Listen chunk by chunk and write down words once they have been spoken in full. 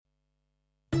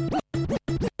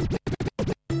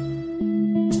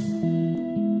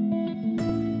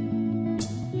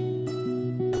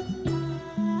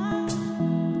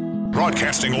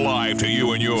Broadcasting live to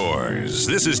you and yours.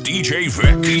 This is DJ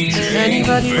Vic.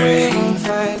 Anybody waiting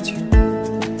fight you?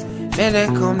 Let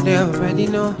them come, they already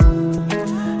know.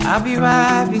 I'll be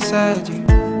right beside you,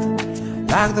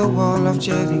 like the wall of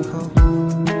Jericho.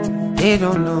 They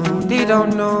don't know, they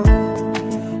don't know,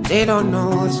 they don't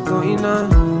know what's going on.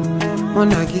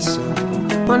 Monagiso,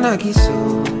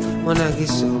 Monagiso,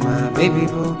 Monagiso, my baby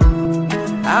boo.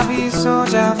 I'll be a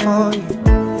soldier for you.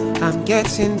 I'm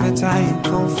getting better in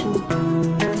Kung Fu.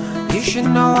 You should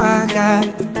know I got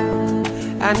it,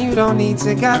 and you don't need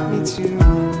to guide me too.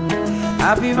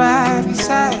 I'll be right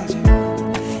beside you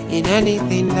in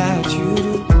anything that you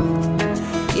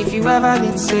do. If you ever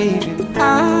need saving,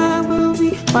 I will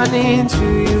be running to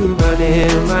you,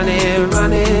 running, running,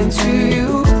 running to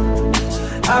you.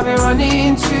 I'll be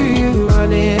running to you,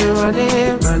 running,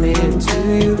 running, running to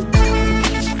you.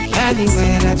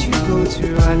 Anywhere that you go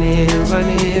to, running,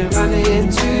 running, running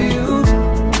to you.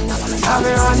 I'll be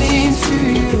running to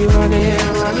you, running,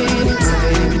 running,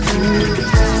 running to you.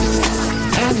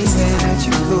 Anywhere that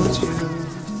you go to.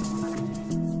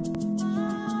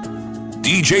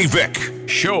 DJ Vic,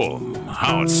 show 'em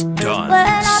how it's done. When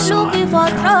I'm looking for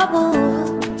trouble,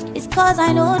 it's cause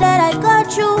I know that I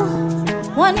got you.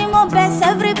 Wanting more bless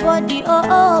everybody, oh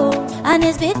oh. And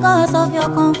it's because of your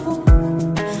kung fu.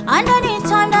 And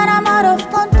anytime that I'm out of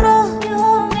control, you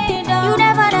hold me down. You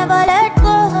never, never let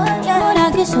go. Yeah.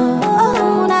 Munagiso,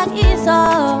 Munagiso,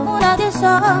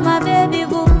 Munagiso, my baby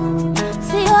boo.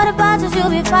 See all the battles you'll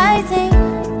be fighting,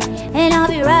 and I'll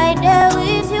be right there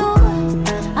with you.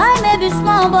 I may be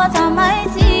small but I'm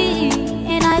mighty,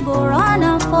 and I go run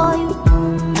up for you.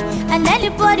 And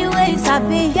anybody waits I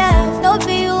be, yes, no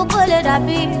be you, pull it, I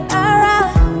be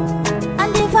alright.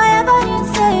 And if I ever need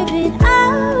saving,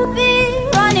 I'll be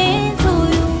running to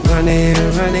you. Running,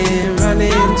 running,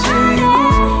 running to you.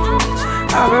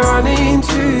 I'll be running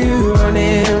to you,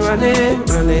 running, running,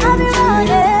 running to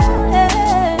you.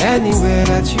 Anywhere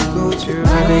that you go to,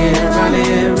 running,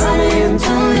 running, running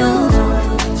to you.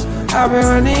 I'll be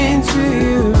running to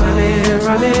you, running,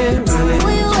 running, running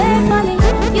to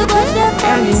you.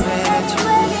 Anywhere that you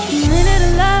go. Minute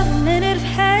of love, minute of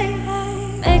hate.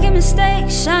 Making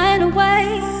mistakes, shine away.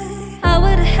 I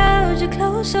would've held you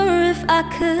closer if I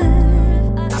could.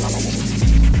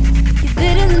 You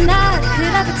bitter than I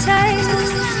could have a taste.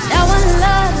 That one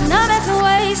love, now that's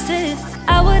wasted.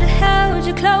 I would've held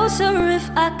you closer if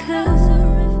I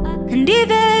could. And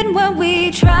even when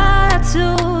we try to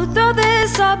throw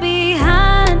this all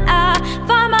behind, I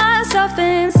find myself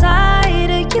inside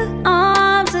of your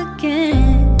arms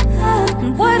again.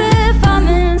 And what if I'm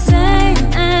insane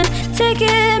and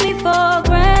taking me for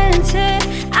granted?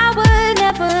 I would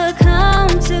never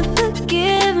come to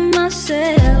forgive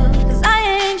myself, 'cause I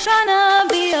ain't tryna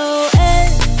be your ex.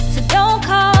 So don't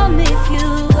call me if you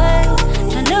wait.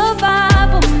 Tryna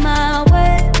vibe on my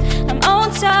way. I'm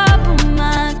on top of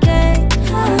my game.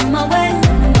 I'm on my way,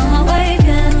 I'm on my way,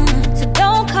 yeah. So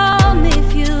don't call me if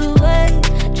you wait.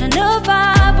 Tryna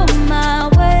vibe on my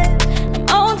way. I'm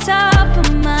on top of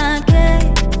my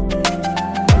game.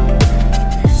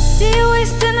 See you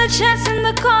wasting a chance in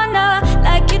the corner,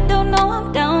 like you don't know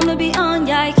I'm down to be on.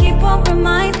 Yeah, I keep on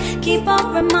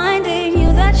reminding you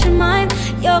that you're mine.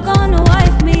 You're gonna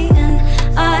wife me, and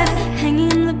I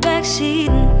hanging in the backseat,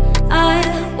 and I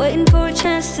waiting for a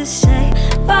chance to say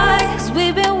bye. 'Cause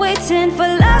we've been waiting for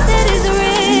love that is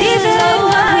real. Even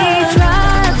when we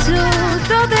try to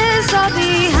throw this all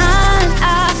behind,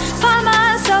 I find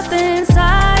myself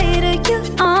inside of your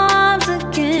arms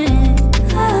again.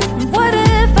 What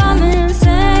if I'm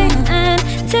insane and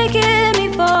taking me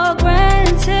for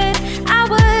granted? I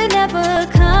would never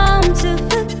come to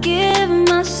forgive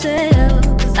myself,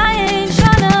 'cause I ain't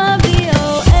tryna be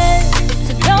your ex.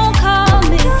 So don't call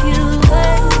me if you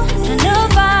wait. Tryna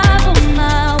vibe on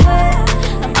my way.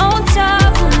 I'm on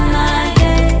top of my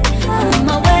game. I'm on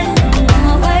my way, I'm on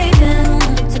my way, yeah.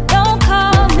 So don't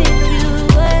call me if you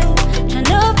wait.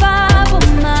 Tryna vibe on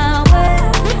my way.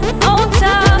 I'm on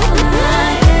top of my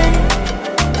game.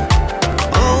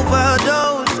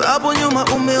 Overdose, hapo nyuma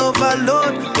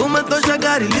overload. Umetosha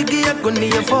gari ligi yako ni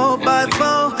ya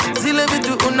 4x4. Zile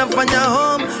vitu unafanya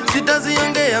home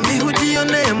sitaziongea, mi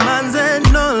hujionea manze.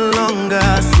 No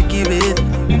longer secret,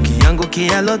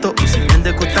 ukiangukia loto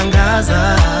usiende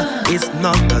kutangaza. It's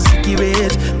not a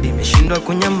secret, nimeshindwa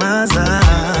kunyamaza.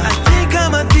 I think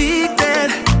I'm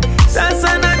addicted,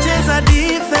 sasa nacheza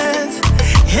defense.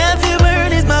 Every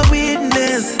word is my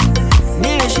witness,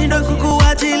 nimeshindwa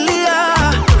kukuachilia.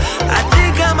 I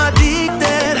think I'm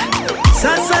addicted,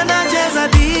 sasa nacheza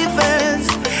defense.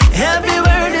 Every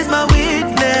word is my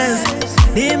witness,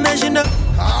 nimeshindwa.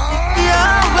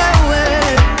 Yeah, wewe,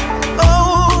 oh.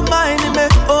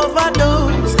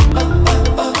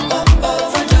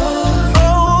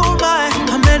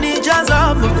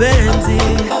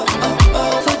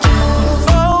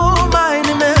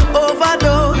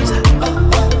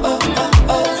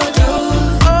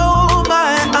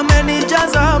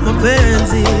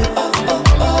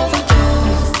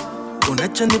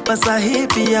 unachonipa sahi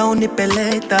pia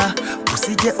unipeleta,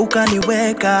 usije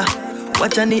ukaniweka.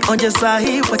 Wacha nionje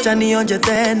sahi, wacha nionje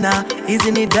tena,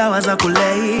 hizi ni dawa za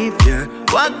kulevya.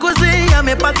 Wakuzi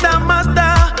amepata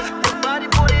master, nobody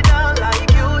put it down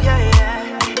like you, yeah,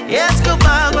 yeah. Yes,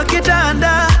 kupangwa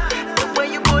kitanda, the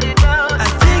way you put it down, I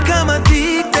think I'm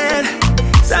addicted.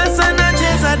 Sasa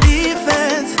nacheza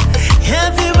defense,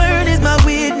 every word is my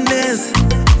witness.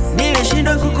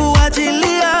 Nimeshindwa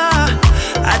kukuachilia,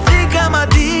 I think I'm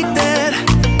addicted.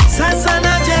 Sasa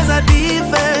nacheza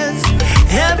defense,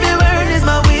 every word is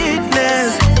my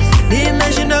witness.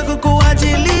 Nimeshindwa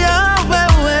kukuachilia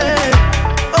wewe.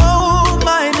 Oh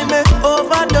my, nime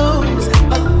overdose.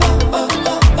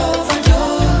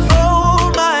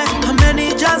 Oh my,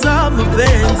 amenijaza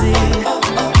mapenzi.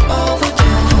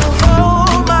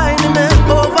 Oh my, nime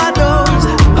overdose.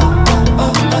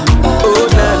 Oh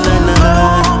na na na.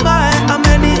 Oh my,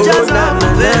 amenijaza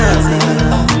mapenzi.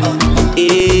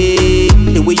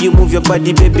 The way you move your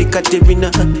body baby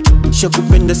Katerina,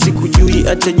 shakupenda sikujui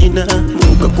hata jina,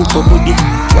 Mungu kakupa body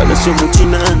wala sio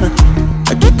mchina,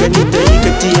 hakika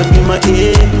nitaikatia bima.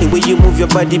 The way you move your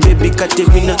body baby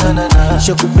Katerina,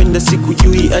 shakupenda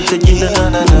sikujui hata jina,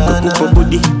 Mungu kakupa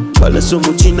body wala sio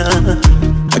mchina,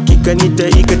 hakika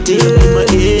nitaikatia bima.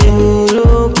 Go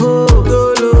loco,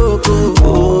 go loco,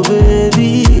 oh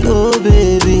baby, oh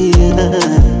baby,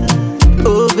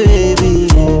 oh baby.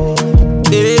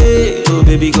 Hey, oh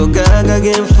baby go gaga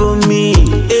again for me.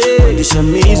 Hey,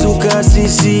 nishamizuka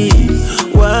sisi,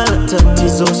 wala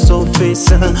tatizo so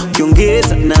pesa,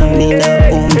 ukiongeza na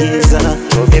ninaongeza.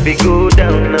 Oh baby go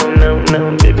down now now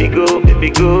now, baby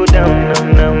go down now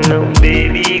now now,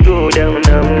 baby go down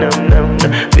now now now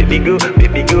now,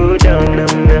 baby go down now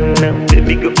now now,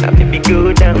 baby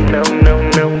go down now now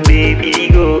now, baby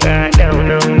go down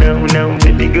now now now,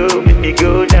 baby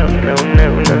go down now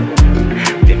now now.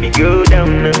 Go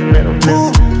down, now,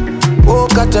 now. Oh,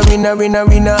 Katarina, winner.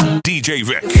 DJ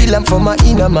Vic. Feel I'm for my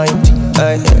inner mind.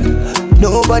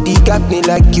 Nobody got me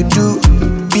like you do.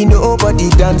 Be nobody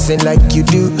dancing like you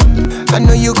do. I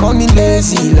know you call me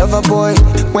lazy, lover boy.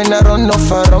 When I run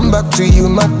off, I run back to you,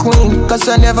 my queen. Cause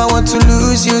I never want to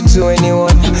lose you to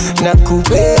anyone.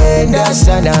 Nakupenda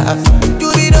sana. Do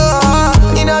it all.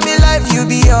 In my life, you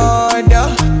be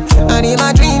order. And in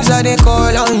my dreams I dey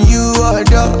call on you,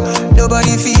 order.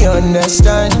 Nobody feel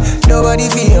understand, nobody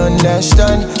feel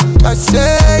understand. I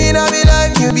say in my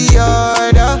life you be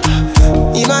order.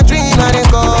 In my dream I dey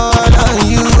call on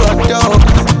you, order.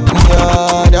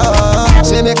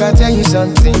 Say make I tell you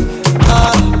something.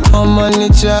 On my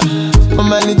nature, on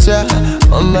my nature,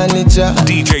 on my nature.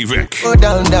 DJ Vic. Go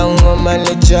down, on my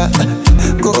nature.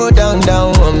 Go down,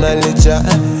 on my nature.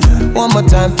 One more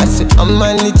time, I say on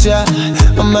my nature,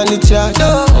 on my nature,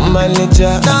 on my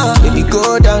nature. Baby,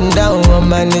 go down, on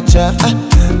my nature.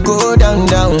 Go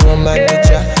down, on my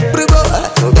nature. Baby,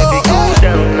 go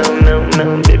down,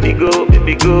 now, baby,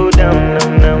 go down,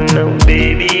 now,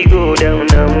 baby, go down,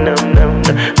 now, baby, go down,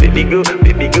 now, baby, go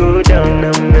down, now, baby, go down,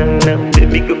 now,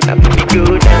 baby,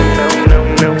 go down,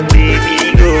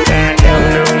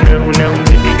 now,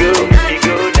 baby, go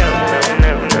down,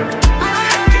 now.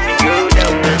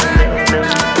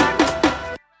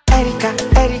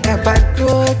 Erika,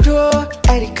 Badodo.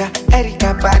 Erika,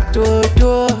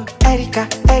 Badodo. Erika,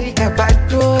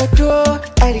 Badodo.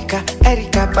 Erika,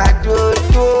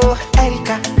 Badodo.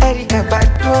 Erika,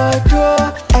 Badodo.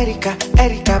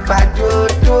 Erika,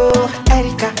 Badodo.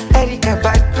 Erika,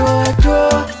 Badodo.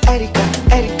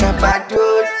 Erika,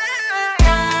 Badodo.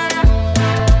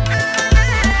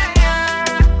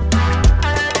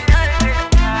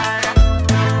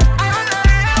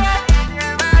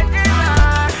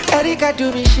 Erika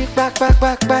do me shit back,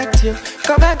 yo.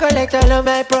 Come and collect all of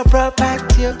my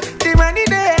property, yo. The money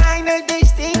there, I know they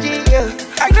stingy, yo.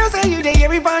 I know say you they hear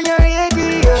me on your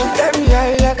radio. She let me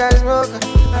high like a smoker.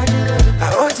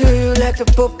 I want you like the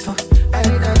popo.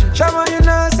 Show me you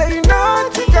know, say you know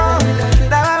to go.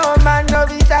 Now I want man no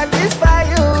be satisfy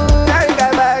you. Erika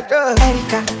Badodo.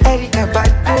 Erika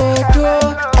Badodo.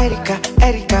 Erika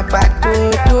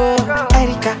Badodo.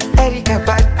 Erika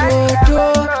Badodo.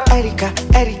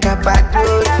 Erika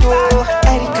Badodo.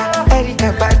 Erika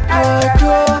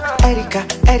Badodo.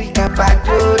 Erika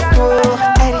Badodo.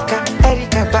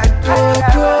 Erika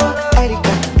Badodo.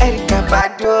 Erika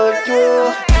Badodo.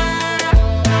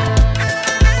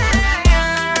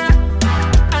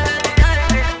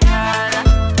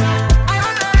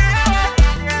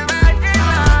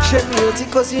 Ṣé mi ò ti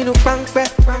kó sínú páńpẹ́?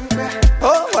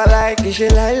 Ó wà láìkí ṣe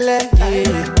láìlẹ́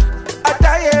yìí.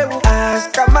 Àtàyẹ̀wò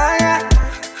àṣkàmáyà.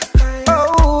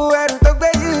 Oh, ẹrù tó gbé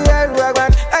yìí ẹrù àgbà.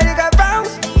 Erika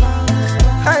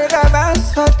bounce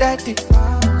for daddy.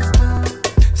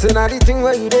 So now the thing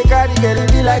where you dey carry get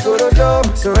it be like Orodo.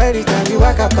 So anytime you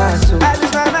walk up past, so I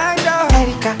lose my mind.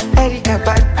 Erica, Erica,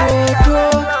 bad dodo.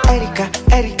 Erica,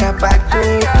 Erica, bad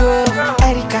dodo.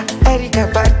 Erica, Erica,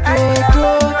 bad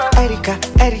dodo. Erica,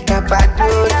 Erica, bad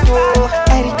dodo.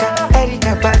 Erica,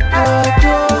 Erica, bad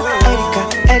dodo. Erica,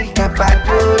 Erica, bad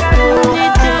dodo.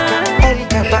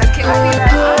 Erica, bad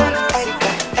dodo. Erica,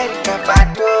 Erica, bad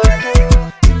dodo.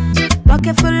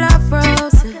 Bucket full of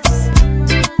roses,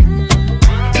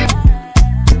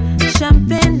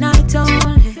 champagne night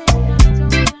only.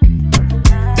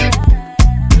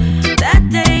 That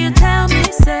day you tell me,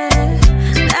 say,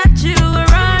 that you were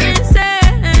running,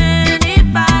 saying,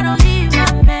 if I don't leave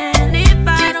my man, if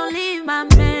I don't leave my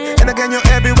man. And again, you're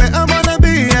everywhere I wanna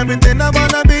be, everything I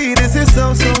wanna be. This is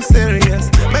so, so serious.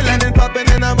 Melanin popping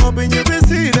and I'm hoping you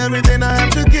receive everything I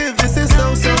have to give. This is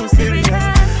so, so serious.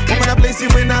 Woman, I place you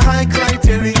in a high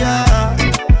criteria.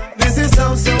 This is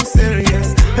so, so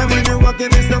serious. And when you're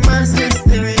walking, it's the mass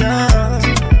hysteria.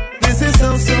 This is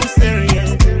so, so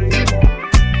serious.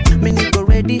 Me niko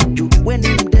ready, you when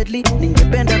I'm deadly.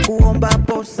 Ningependa kuomba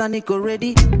posa niko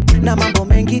ready. Na mambo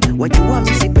mengi, wajua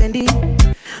mi sipendi.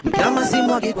 Mtama si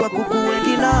mwagi kwa kuku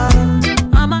wengi na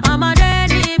I'm a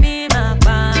daddy, me my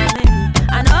body.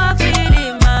 I know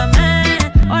feeling my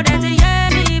man. Oh, that's a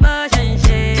yummy version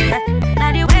shit.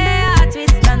 Now the way I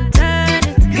twist and turn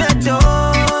it. Ghetto,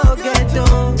 ghetto,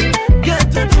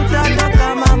 ghetto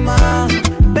tutataka mama.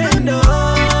 Bendo,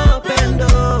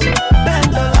 bendo,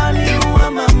 bendo aliua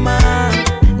mama.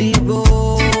 Divo,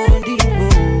 divo,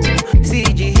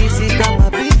 sijihisi kama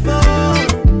before.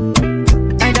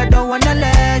 And I don't wanna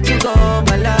let you go,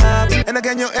 my love. And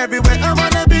again, you're everywhere I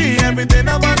wanna be, everything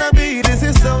I wanna be. This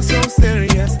is so, so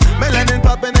serious. Melanin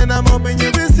popping and I'm hoping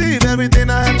you receive everything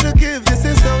I have to give. This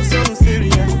is so, so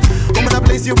serious. Woman, I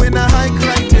place you in a high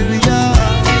criteria.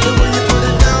 The way you put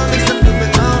it down is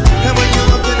subliminal. And when you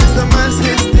walk in, it's the mass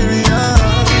hysteria.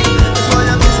 That's why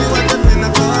I'm busy with the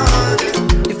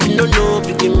pinnacle. If you don't know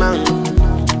big man,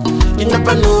 you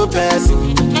never know person.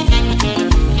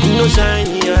 You know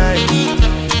shiny eyes,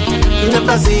 you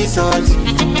never see something.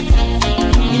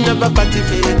 You never party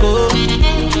for the go,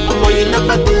 or you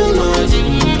never do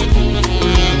nothing.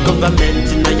 Government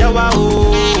in the yawa,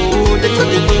 they tell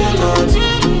you do nothing.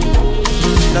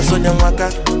 That's when you waka,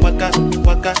 waka,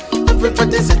 waka.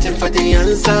 Everybody searching for the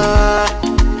answer.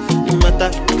 Mata,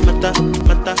 mata,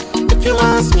 mata. If you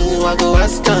ask me, I go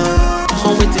ask her.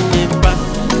 I'm waiting in back,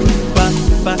 back,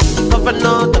 back.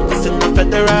 Governor, the person of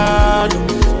federal.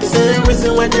 The same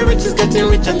reason why the rich is getting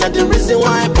rich, and that's the reason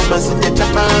why Papa sit the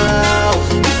chopper.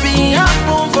 If he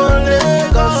happen for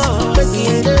Lagos, make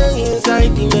it there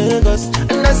inside the Lagos.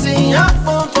 And I see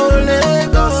happen for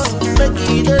Lagos, make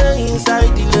it there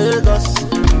inside the Lagos.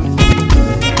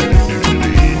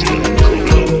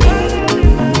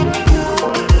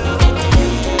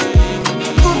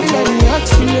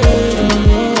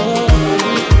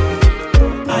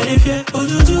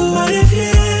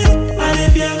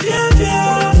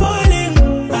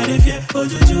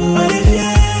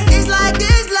 It's like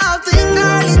this love thing,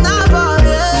 girl, it's not for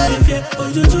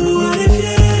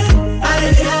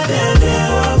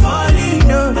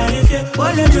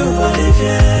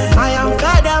I am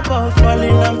fed up of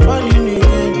falling, I'm falling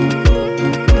again.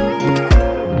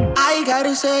 I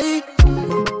gotta say,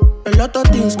 a lot of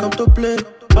things come to play.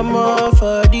 I'm all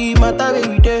for the matter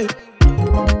every day.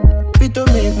 Fit to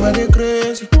make my day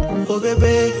crazy. Oh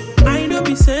baby, I know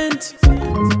be sent,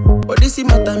 but this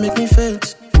matter make me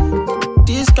faint.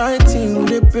 This kind thing with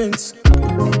the prince.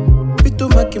 Fit to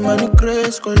make money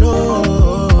crazy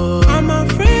color. I'm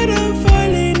afraid of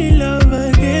falling in love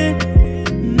again.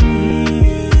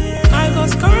 I got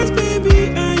scars,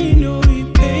 baby, and you know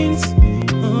it pains.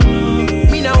 Oh no.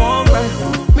 Me no want cry,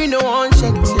 me no want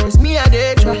shed tears. Me I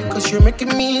dey try, cause you're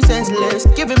making me senseless,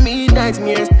 giving me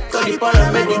nightmares. Call the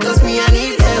paramedic, cause me I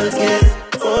need health care.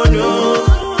 Oh no,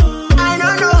 I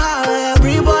don't know how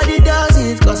everybody does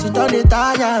it, cause it don't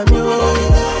tire me.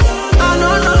 I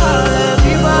don't know how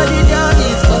everybody does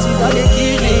it, cause it don't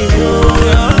kill me.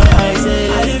 I say,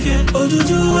 I live here, oh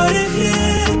juju, I live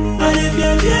here, I live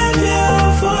here,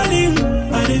 falling.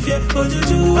 I live here, oh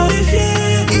juju, I live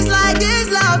here. It's like this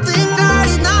love thing, girl,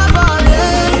 it's not falling. I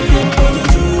live here, oh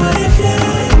juju, I live here,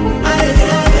 I live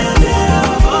here,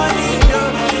 falling.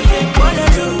 I live here, oh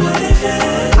juju, I live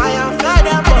here. I am fed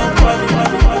up of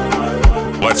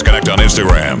falling. Let's connect on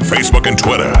Instagram, Facebook, and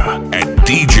Twitter at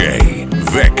DJ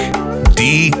Vic.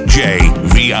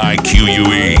 DJVIQUE.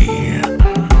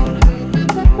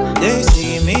 They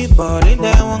see me balling,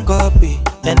 they won't copy.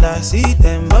 And I see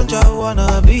them, but I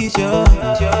wanna be your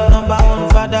number one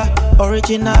father.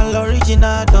 Original,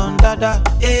 don't dada.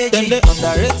 Them they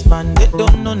underrate man, they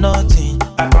don't know nothing.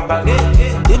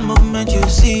 The movement you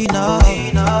see now,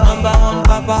 number one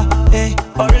papa, hey,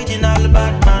 original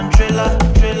bad man, thriller.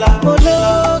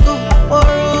 Mologo,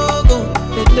 morogo,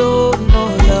 they don't know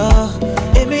ya.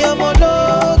 Baby, I'm a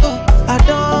logo, I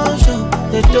don't show,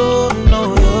 they don't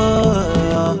know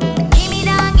ya. Give me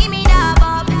that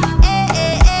bop,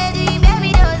 eh, the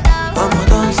baby does that. I'm a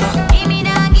dancer. Give me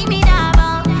that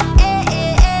bop, eh,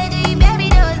 the baby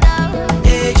does that.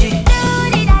 Hey, G. Do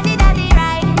the daddy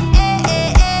right,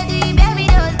 eh, the baby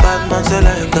does that. Bad man say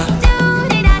like that. Do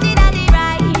the daddy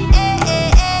right,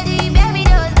 eh, the baby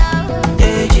does that.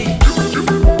 Hey, G.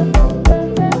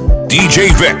 DJ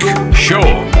Vic, show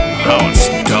 'em how it's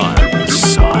done,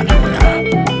 son.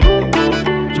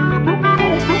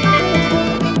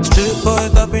 Street boys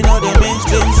tapping all the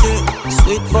mainstream shit.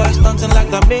 Sweet boys dancing like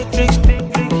the Matrix.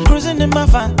 Cruising in my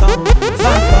phantom.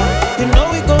 You know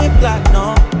we going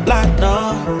platinum.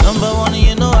 Number one,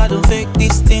 you know I don't fake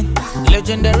this thing.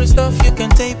 Legendary stuff, you can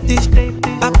tape this.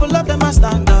 I pull up, then I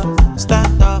stand up.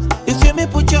 You feel me?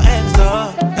 Put your hands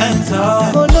up.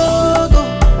 Mologo,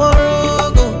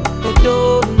 morogo, they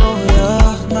don't know ya.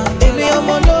 Baby, I'm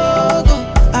a logo,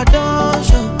 I don't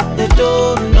show, they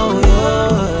don't know ya.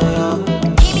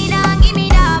 Give me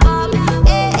that bop,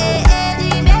 eh, the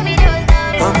baby does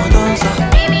that. I'm a dancer.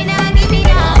 Give me that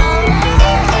bop,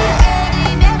 eh,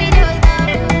 the baby does that.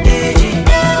 Hey, G.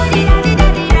 Do the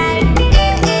daddy right,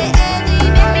 eh, the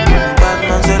baby does that. Bad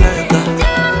man say like that.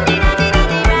 Do the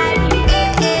daddy right,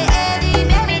 eh, the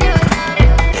baby does that.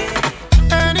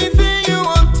 Anything you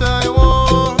want, I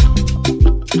want.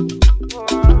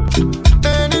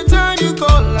 Anytime you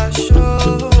call, I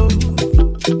show.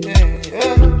 Yeah.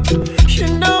 You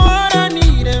know what I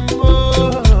need and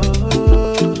more.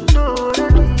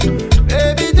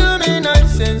 Baby, do me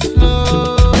nice and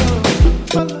slow.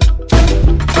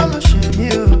 I'ma shame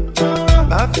you.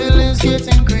 My feelings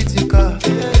getting critical.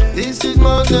 This is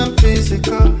more than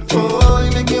physical. Oh,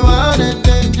 you make me wild and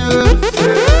dangerous.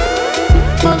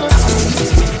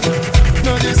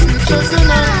 No, this is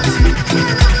personality.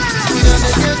 We don't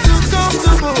get too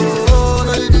comfortable.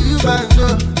 No, they do you bad, no.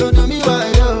 Don't do me why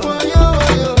yo.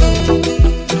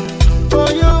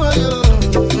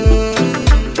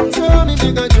 Tell me,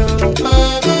 make a joke. I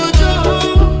go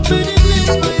joke. Many things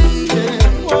for you,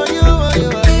 yeah. Why yo.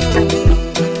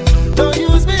 Don't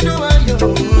use me, do I yo.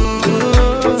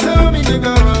 Tell me, make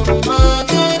a rock.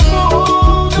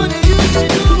 No, they use me,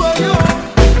 do I yo.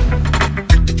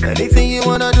 Anything you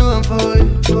wanna do, I'm for you.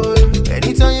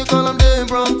 Anytime you call, I'm there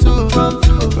impromptu.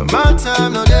 But my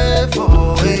time, no there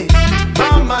for it.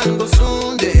 My mind go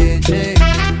soon, they change.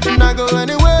 And I go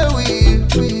anywhere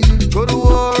with you. Go to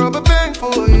war, rub a bank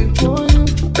for you.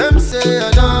 Them say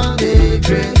I done the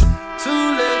grace.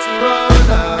 Too late to run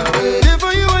away. Live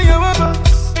for you and your boss.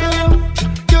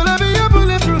 Girl, I be your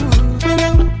bulletproof.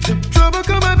 Trouble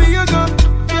come, I be your gun.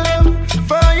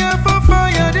 Fire for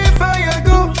fire, the fire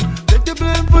go. Take the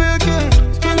blame for your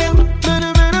games. Man,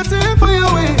 I say for your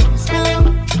ways.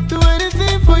 Do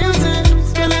anything for your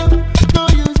teams.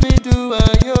 Don't use me, do I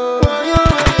yo.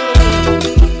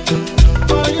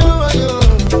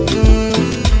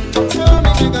 Tell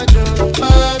me, make a joke. I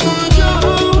go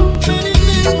joke.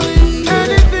 Anything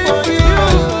for you.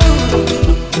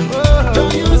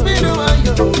 Don't use me, do I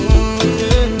yo.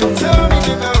 Tell me,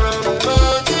 make a rock.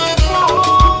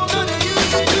 No, they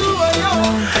use me, do I yo.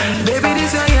 Baby,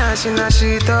 this a yash in a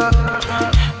shit up.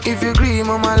 If you agree,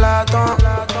 mama laton.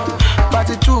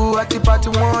 Party 2 at the party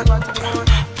 1.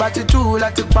 Party 2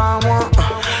 like the pan 1.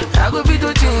 I go fit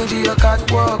to change your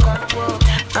catwalk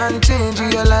and change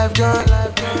your life joy.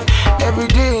 Every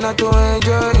day not to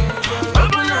enjoy.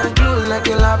 Open and close like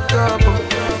a laptop.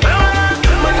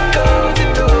 Money goes to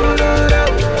do-da-da.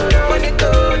 Money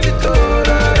goes to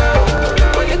do-da-da.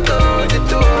 Money goes to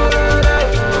do-da-da.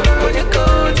 Money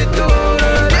goes to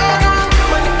do-da-da.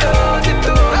 Money goes to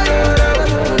do-da-da.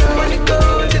 Money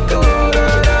goes to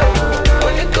do-da-da.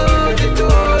 Money goes to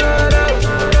do-da-da.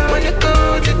 Money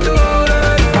goes to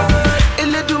do-da-da. It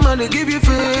let you money give you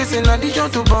face in addition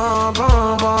to bum.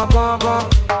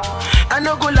 I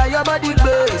no go lie, your body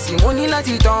crazy. Money like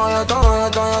it on.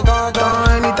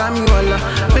 Anytime you holla,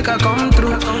 make I come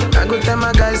through. I go tell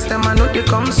my guys, them I know they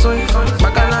come soon.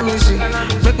 Back on me see,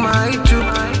 make my eye too.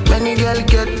 Many girl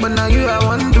get, but now you I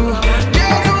want to.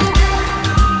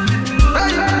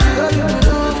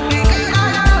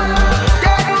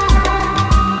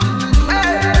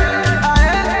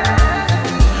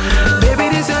 Baby,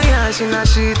 this a yash in a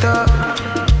shit up.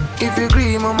 If you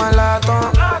agree, mama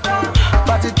laton.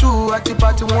 Party 2 at the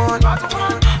party party one,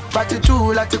 party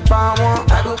two, like the power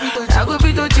one. I go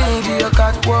be to change your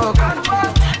catwalk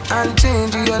and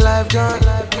change your life, John.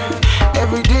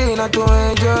 Every day, not to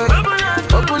enjoy.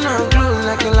 Open and close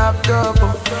like a laptop.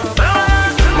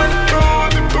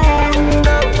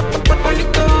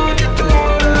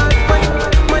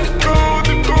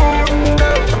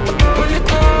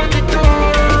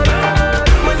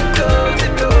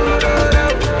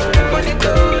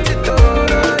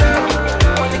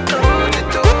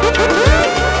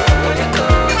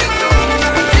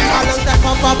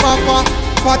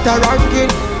 What a ranking.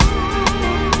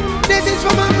 This is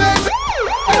for my baby.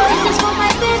 This is for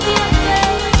my baby.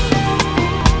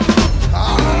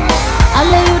 I'll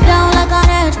lay you down like an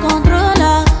edge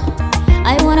controller.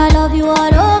 I wanna love you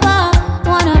all over.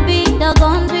 Wanna be the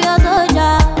gun to your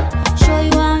soldier. Show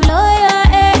you I'm loyal,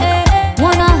 eh, eh, eh.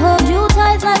 Wanna hold you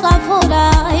tight like a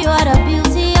folder. You are the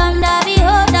beauty, I'm the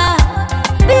beholder.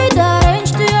 Be the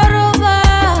range to your rover.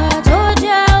 Told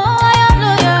ya, oh I am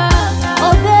loyal.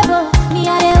 Oh baby, me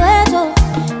a the weto.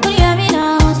 Could you hear me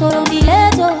now? So don't be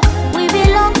late, oh. We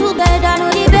belong together, no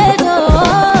debate,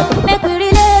 oh. Make we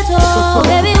relate, oh.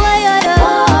 Baby, where you at?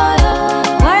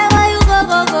 Wherever you go,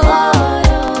 go, go.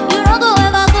 You don't go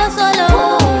ever go solo.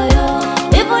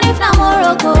 Even if I'm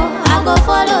Morocco, I go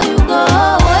follow you, go.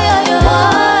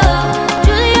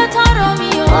 Juliet and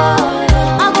Romeo,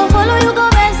 I go follow you, go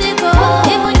Mexico.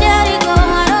 Even Jericho,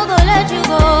 I don't go let you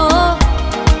go.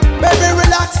 Baby,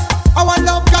 relax. Our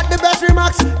love got the best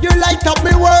remarks. You light up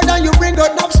me world and you bring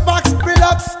out enough sparks.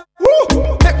 Relax.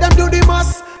 Woo! Make them do the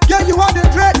mass. Yeah, you are the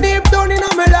dread deep down in a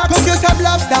relax. Cook yourself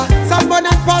lobster, salmon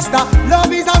and pasta.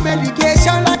 Love is a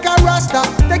medication like a rasta.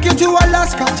 Take you to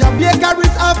Alaska, Jamaica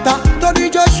is after. Don't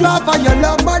you just show up for your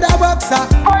love, mother boxer.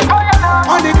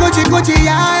 On the Gucci, Gucci,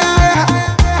 yeah, yeah,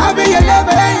 yeah. I'll be your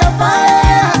lover and your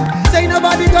fire. Say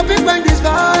nobody can fit when this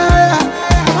fire.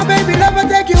 My baby lover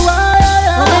take you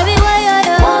higher. Oh baby, where you at?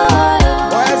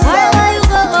 Wherever you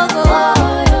go, go, go.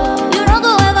 You don't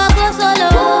go ever go solo.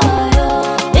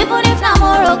 Even if I'm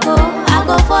Morocco, I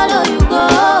go follow you, go.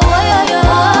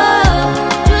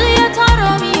 Juliet and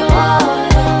Romeo,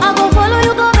 I go follow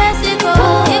you, go Mexico.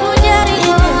 Even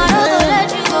Jericho, I don't go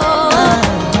let you go.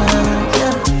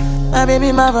 My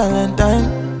baby, my Valentine.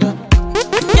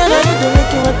 Yeah, I need to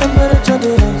make you a temperature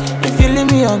day. If you leave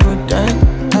me a good time,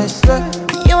 I swear.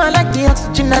 You are like the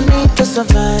oxygen I need to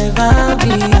survive. I'll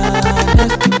be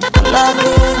honest.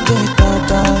 Loving the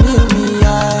thought of me, I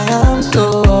am so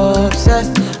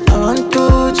obsessed. I want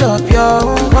to chop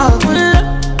your heart.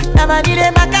 Never did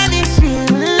it back and it's real.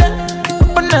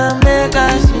 Open up, make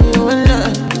us feel.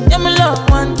 Yeah, my love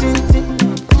one thing.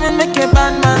 We make a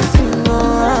bad man sing.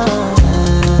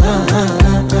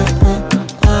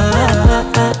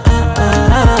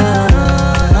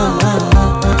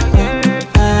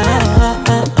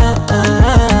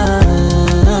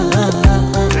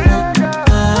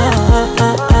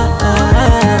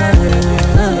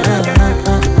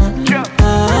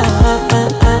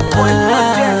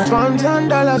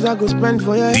 I go spend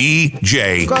for you.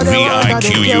 DJ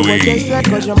VIQUE.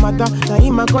 Cause your matter. Now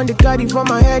him I con the carry for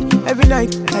my head every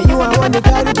night. And you I want to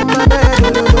carry to my bed. No,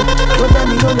 no, no. Don't tell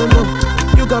me no, no, no.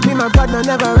 You can be my partner,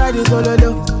 never ride it solo,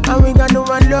 no. And we got no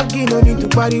one lucky, no need to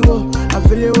party, whoa. I'm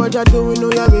feeling what you're doing,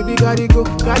 no, yeah, baby, gotta go,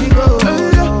 gotta go.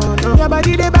 No. Your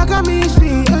body, they back at me,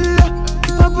 sweet,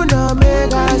 open up,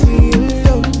 make I see,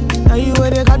 now you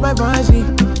where they got my fancy.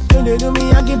 Don't they do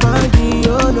me, I keep party,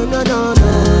 oh, no, no, no, no.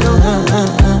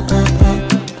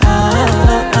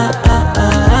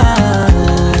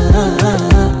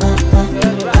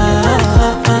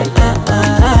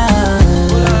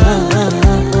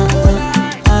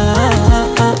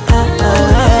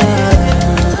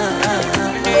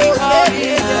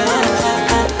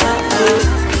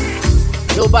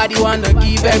 Nobody wanna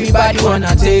give, everybody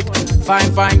wanna take.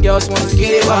 Fine girls want to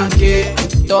get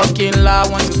 1K. Talking loud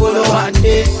want to follow one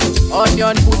day.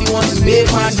 Onion booty want to make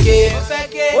 1K.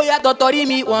 Oh yeah, totori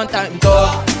me one time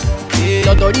talk.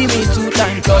 Totori me 2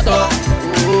 times talk.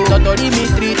 Totori me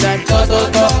 3 times talk.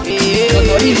 Totori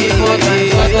me 4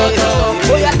 times talk.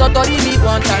 Oh yeah, totori me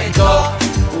 1 time talk.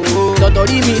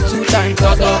 Totori me 2 times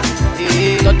talk.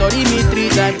 Totori me 3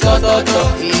 times talk.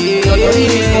 Totori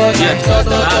me 4 times talk.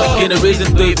 I became a reason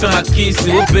to feel my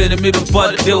kissing. Who been to me before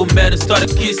the deal met and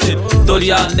started kissing? Thought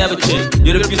y'all never change.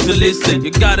 You refuse to listen.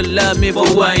 You gotta love me for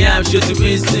who I am. Should you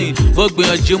be seen? Work me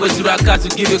on gym with you. I got to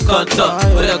give you contact.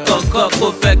 But I can't cut.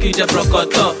 Go fake in your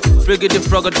brocoto. Frigate the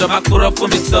frog up. I put up for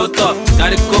me so tough.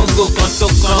 Got it Congo. Can't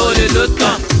talk. Hold it low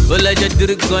tongue. But let you do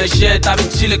the gun. Shit. I be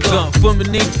chilling gun. For me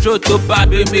need throw to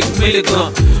Bobby. Make me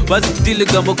gun. Buzz deal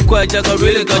gun, Mokoya Jaga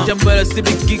really got Jambara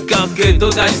Sibi Giga, okay,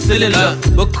 those guys selling love.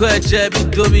 Mokoya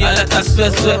Jabby, do me, I like a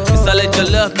sweat. It's all like you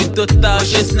love me, to touch,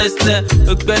 she's nice.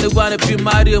 Look, Benny wanna be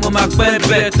Mario, my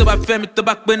baby. To my family, to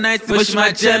back when I wish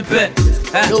my jump.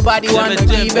 Nobody wanna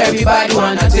give, everybody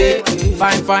wanna take.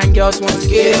 Fine girls want to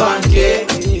give 1K.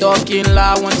 Talking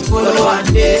loud, want to follow one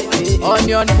day.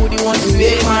 Onion booty want to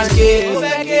make 1K.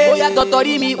 Oh yeah,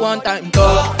 totori me one time,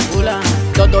 talk.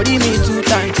 Totori me 2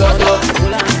 times, talk.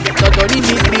 Totori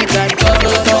me 3 times, talk.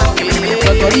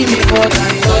 Totori me 4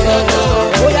 times, talk.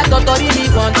 Oh yeah, totori me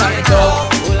 1 time, talk.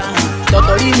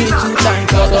 Totori me 2 times,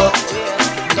 talk.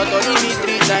 Totori me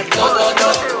 3 times, talk.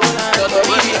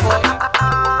 Totori me 4 times.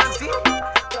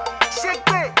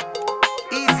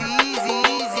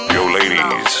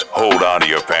 Ladies, hold on to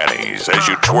your panties as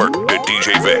you twerk to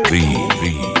DJ Vic. The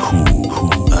cool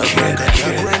kid.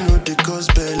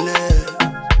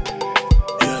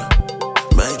 Yeah,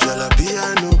 my jalapia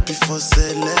no before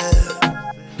sele.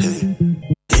 Hey,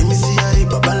 let me see how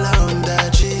babala on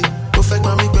that G. Perfect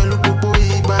mami pẹ̀lú popo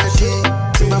ibadi.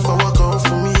 Timba forward come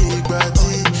for me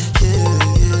ibadi. Yeah.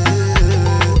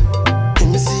 Let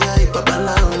me see how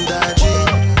babala on that G.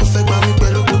 Perfect mami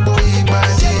pẹ̀lú popo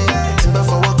ibadi. Timba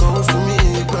forward come for me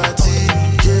ibadi.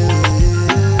 Yeah.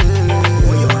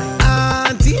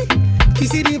 Auntie, you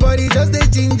see the body just dey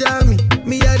ginger me.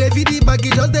 Me a dey feed the baggy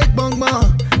just dey bong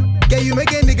bong. Can you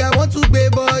make a nigga want to pay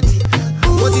body?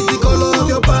 What is the color of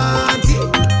your panty?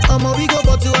 We go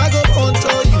but I go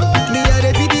control you. Me a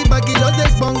dey feed the baggy just dey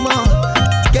bong bong.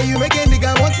 Can you make a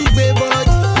nigga want to pay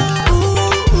body?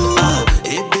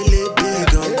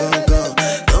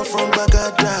 Come from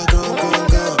Bagada, go.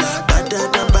 Bada,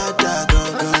 go.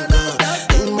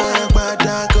 In my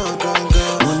bada, go.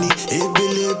 Money,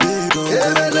 ebelebe, go.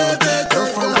 Come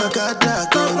from Bagada,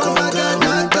 go. Bada,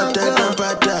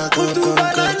 go.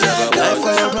 Life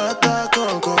for your brother, go.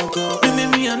 Me,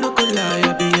 I no go lie, I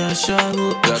be a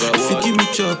shallow. If you give me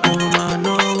chop, oh man,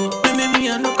 no. Me,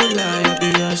 I no go lie, I be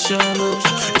a shallow.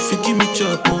 If you give me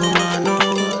chop, oh man, no.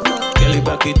 Girl,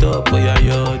 back it up, oh yeah,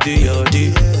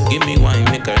 yodi. Give me wine,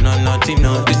 make her no naughty.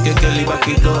 Girl, back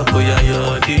it up, oh yeah,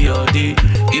 yodi.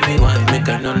 Give me wine, make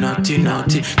her no naughty. Girl,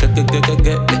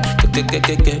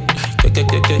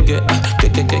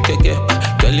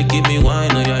 give me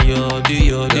wine, oh yeah, yodi.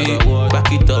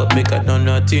 Back it up, make her no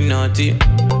naughty.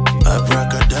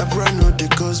 Abracadabra, no de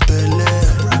gospel.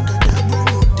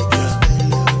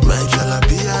 My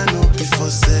jalapia no before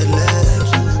sele.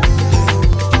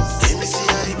 Let me see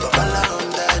how babala on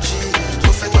that G.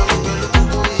 Perfect mami pẹ̀lú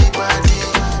popo ibadi.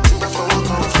 Timba forward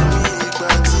come for me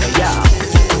ibadi.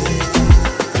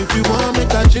 If you want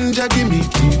make a ginger, give me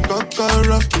tea,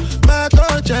 kokoro. My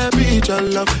touch, I be your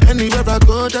love. Anywhere I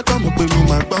go, just come up with me,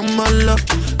 my bum, my love.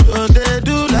 Don't they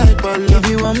do like ball? If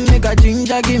you want make a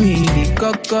ginger, give me the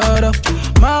cocoa.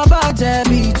 My body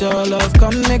beat your love.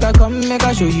 Come make a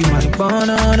show you my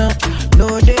banana.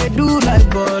 No, they do like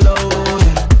bolo.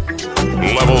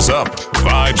 Levels up,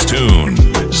 vibes tuned.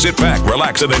 Sit back,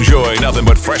 relax, and enjoy nothing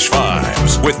but fresh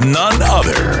vibes with none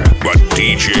other but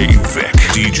DJ Vic.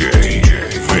 DJ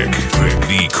Vic,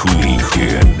 the cool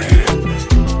kid.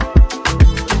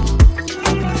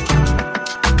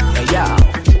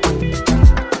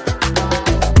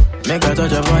 Make a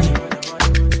touch upon it.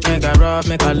 Make a rub,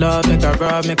 make a love, make a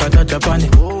rub, make a touch upon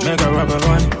it. Make a rub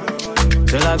upon it.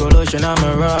 Till I go lotion,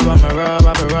 I'ma rub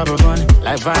upon it.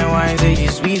 Like fine wine, say you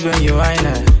sweet when you wine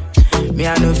her. Me,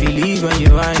 I no feel leave when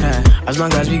you wine her. As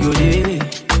long as we go there,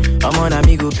 I'm on a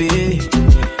me go pay.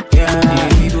 Yeah,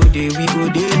 we go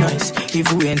there nice.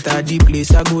 If we enter the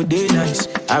place, I go there nice.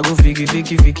 I go fiki,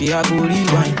 I go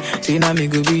rewind. Say now me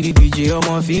go be the DJ,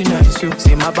 I'ma feel nice. Yo.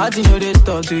 Say my party no they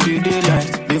start to the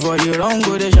daylight. Before you run,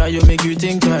 go the shot, you make you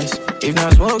think twice. If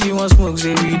not smoke, you want smoke,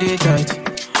 say we day tight.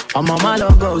 I'm on my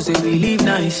love go, say we live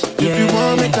nice. Yeah. If you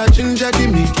want make a ginger,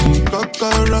 give me tea,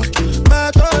 kokoro.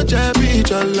 My touch, I be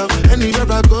your love.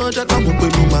 Anywhere I go, just come up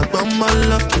with me, my bum, my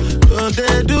love. Don't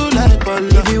they do like ball?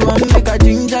 If you want make a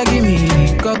ginger, give me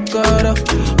the cocoa.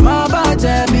 My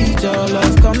body be your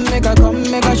love. Come make a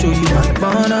show you my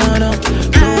banana. No,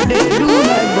 they do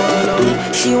like bolo.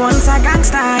 She wants a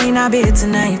gangster in a bed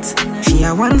tonight. She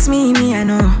wants me, I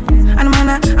know. And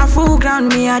man, a full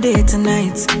ground me a day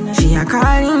tonight. She a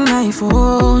calling my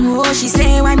phone. Oh, she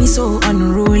say why me so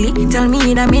unruly. Tell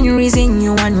me the main reason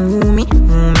you want me.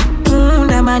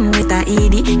 The man with a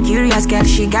ED. Curious girl,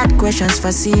 she got questions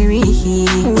for Siri.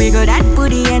 We got that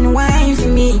booty and wine for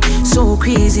me. So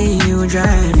crazy, you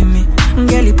driving me.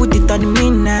 Girl, you put it on me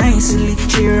nicely.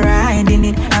 She riding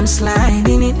it, I'm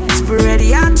sliding it. Spread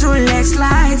your 2 legs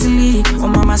slightly. Oh,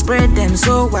 mama, spread them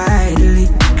so widely.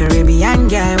 Caribbean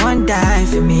girl won't die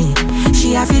for me. She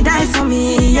She have to die for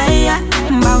me, yeah,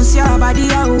 yeah. Bounce your body,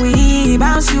 oh, we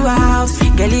bounce you out.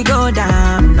 Girlie go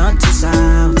down, not to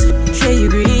south. Sure you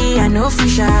agree, I know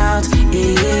fish out.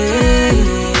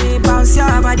 Yeah. Bounce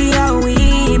your body, oh,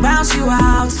 we bounce you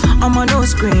out. I'm on no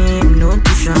scream, no to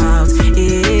shout.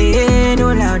 Yeah,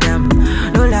 no loud them,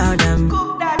 no loud them.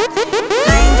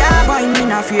 Ninja boy, me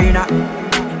not fear that.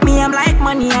 Me, I'm like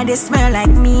money and they smell like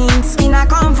means. Me not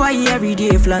come for you every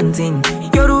day flaunting.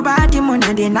 Yoruba the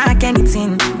money they knock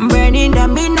anything. Burning the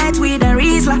midnight with a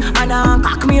Rizla. And I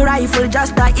cock me rifle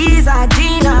just to ease her.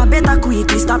 Gina, better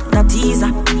quickly stop the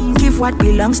teaser. Give what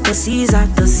belongs to Caesar,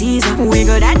 to Caesar.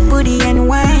 Wiggle that booty and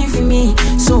wine for me.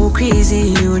 So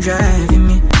crazy you driving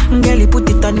me. Girlie put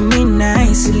it on me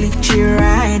nicely. She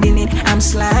riding it, I'm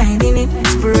sliding it.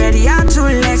 Spread your two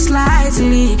legs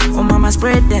slightly. Oh mama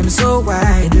spread them so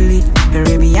widely.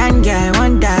 Caribbean guy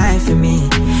won't die for me.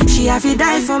 She have to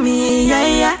die for me, yeah,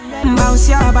 yeah. Bounce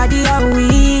your body, oh,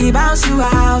 we bounce you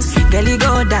out. Girlie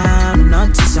go down,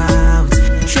 not to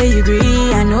south. Sure you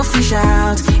agree, I know fish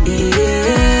out.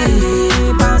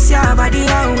 Yeah. Bounce your body,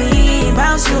 oh, we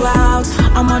bounce you out.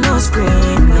 I'm on no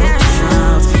scream, no to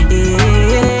shout.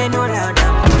 Yeah, no loud.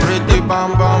 Pretty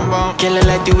bam bam bam. Girl, I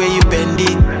like the way you bend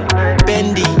it,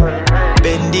 bend it,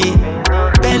 bend it,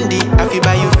 bend it. I feel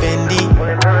by you Fendi,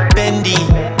 Fendi,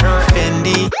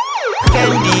 Fendi,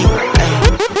 Fendi.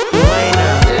 Why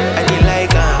not? I did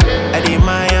like her, I did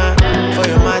Maya for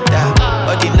your mother.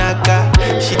 Or the naka,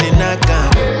 she the naka.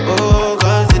 Oh,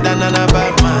 consider nana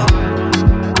bad man.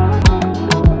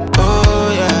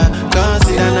 Oh yeah,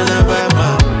 consider nana bad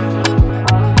man.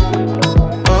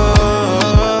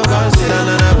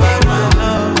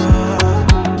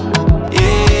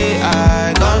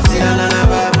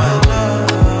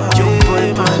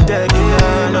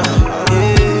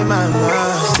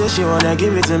 She wanna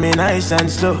give it to me nice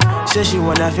and slow. Say she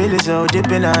wanna feel it so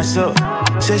deep in her soul.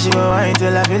 Say she gon' wine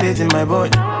till I feel it in my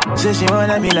body. Say she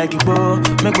wanna me like a bow.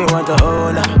 Make me want to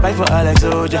own her. Fight for her like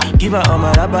soldier. Give her all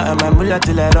my rubber and my mullah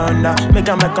till I run down. Make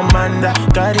her my commander.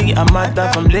 Carry a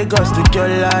matter from Lagos to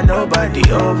Kyola. Nobody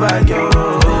over you.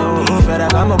 If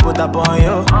I'ma put up on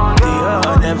you.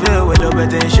 The never with the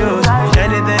better shoes.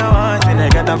 Anything you want, when I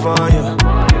get them for you.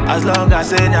 As long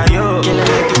as I say now you. Girl, I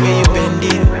like the way you bend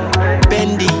it.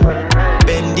 Bendy,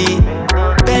 Bendy,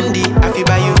 Bendy, I feel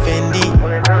by you Fendi,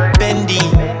 Bendy,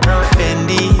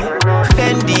 Fendi,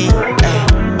 Fendi.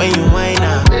 When you whine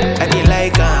her, I did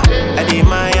like her, I did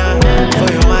Maya for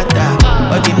your mother.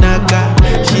 Or the naka,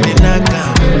 she the naka.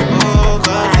 Oh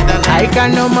God, I can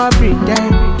no more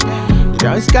pretend.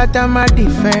 Just scatter my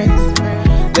defense.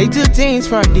 They do things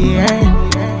for the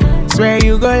end. Swear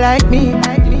you go like me.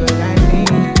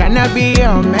 Can I be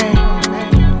your man?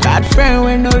 Bad friend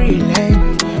with no relay.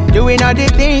 Doing all the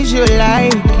things you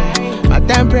like. My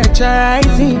temperature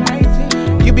rising.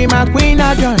 You be my queen,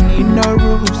 I don't need no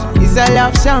rules. It's a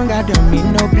love song, I don't need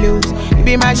no blues. You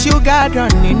be my sugar, I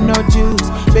don't need no juice.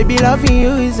 Baby, loving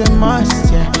you is a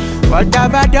must, yeah. What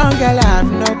have I done, girl, I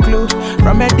have no clue.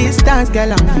 From a distance,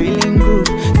 girl, I'm feeling good.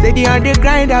 Steady on the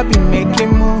grind, I've been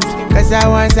making moves. Cause I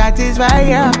want to satisfy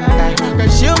you.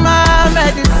 Cause you my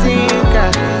medicine,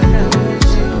 girl.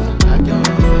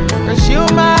 Cause you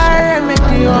my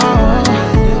remedy, oh.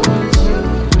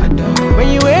 When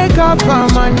you wake up for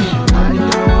money,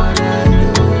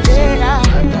 yeah,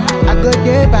 I go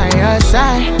there by your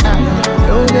side.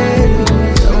 Oh baby,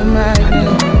 oh my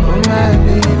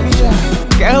baby, yeah.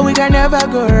 Girl, we can never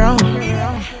go wrong.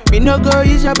 We no go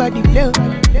use your body play.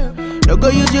 No go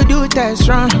use your do test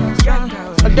wrong.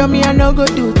 Although me I no go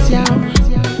do town.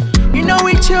 You know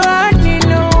which you want, you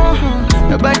know.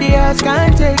 Nobody else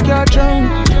can take your throne.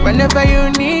 Whenever you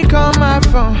need, call my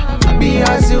phone. I'll be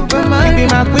your Superman. You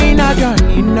be my queen, I don't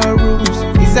need no rules.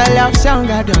 It's a love song,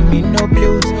 I don't need no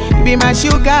blues. You be my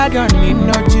sugar, I don't need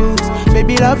no juice.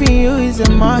 Baby, loving you is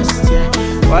a must, yeah.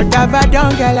 What have I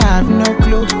done, girl, I have no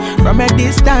clue. From a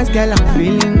distance, girl, I'm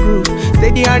feeling groove.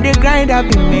 Steady on the grind, I've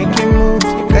been making moves.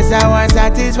 Cause I want to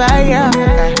satisfy you.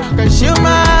 Cause you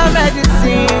my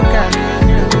medicine, girl.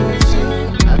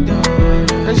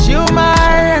 Cause you my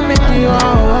remedy,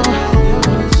 oh.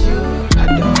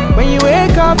 When you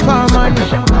wake up for money,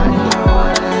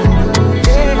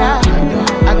 yeah,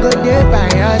 I go there by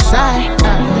your side.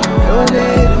 Oh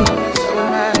baby,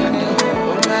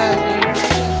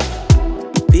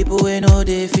 people we know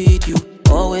they feed you.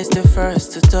 Always the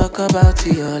first to talk about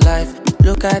your life.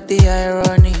 Look at the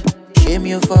irony. Shame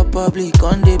you for public,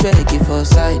 on the beg you for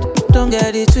side. Don't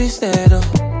get it twisted, oh.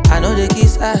 I know the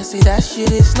kiss ass, see that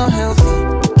shit is not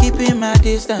healthy. Keeping my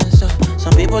distance, so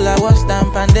some people are worse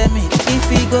than pandemic.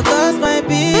 If it go cost my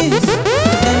peace,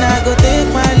 then I go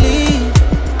take my leave.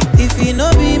 If it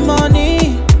no be money,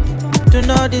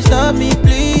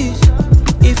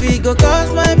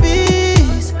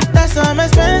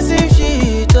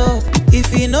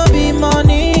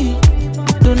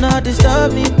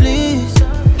 disturb me, please.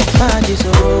 Man, just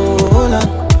roll on.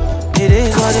 It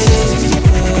is what it is.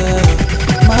 Yeah.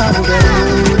 Man, we better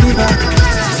leave her.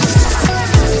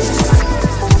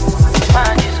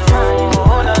 Man, just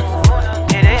roll on.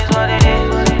 It is what it is.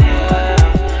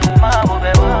 Yeah. Man, we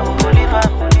better leave her.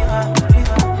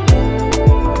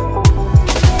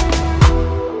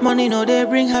 Money no they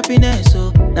bring happiness,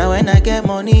 so now when I get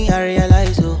money I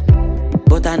realize, oh.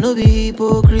 But I no be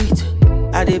hypocrite.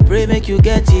 I dey pray make you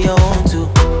get your own too.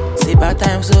 Say bad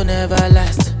times so never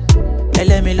last. Hey,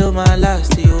 let me love my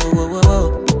last, yo. Whoa, whoa,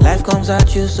 whoa. Life comes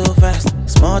at you so fast.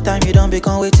 Small time you don't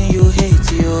become waiting you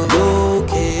hate, yo.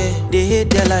 Okay, they hate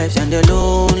their lives and they're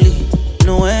lonely.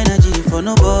 No energy for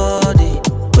nobody.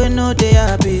 When no they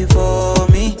happy for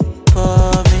me,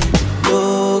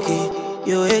 Okay,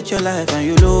 you hate your life and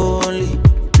you lonely.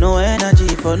 No energy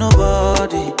for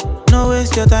nobody. No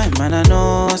waste your time, man, I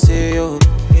know, say yo.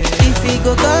 If it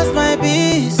go cost my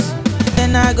peace,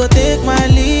 then I go take my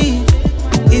leave.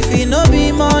 If it no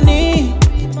be money,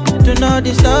 do not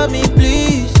disturb me,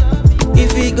 please.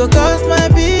 If it go cost my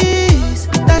peace,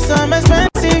 that's some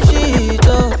expensive shit,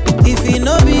 oh. If it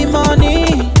no be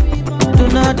money, do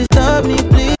not disturb me,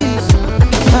 please.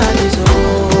 Man, it's a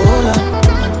roller.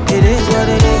 It is what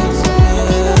it is,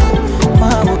 yeah.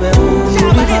 Man, we better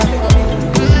leave her.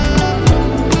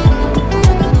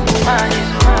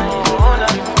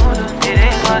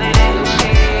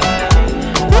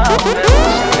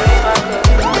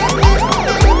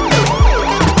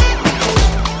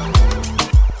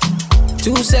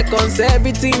 Seconds,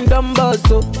 everything done bust,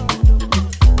 oh.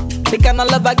 The kind of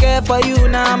love I get for you,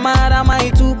 now mad am I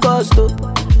too cost, oh.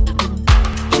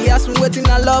 She asked me waiting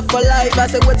I love for life, I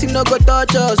said waiting no go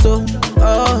touch us, oh.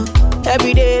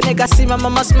 Every day nigga see my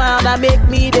mama smile, that make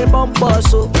me the bump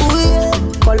us, oh.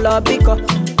 Color pico,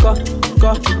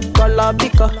 color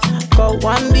pico,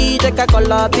 one be take a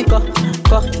color pico,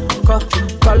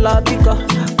 color pico,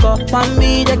 one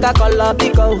be take a color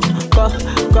pico,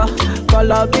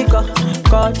 color pico.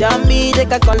 Jammy, they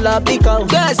can call up pico.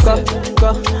 Yes,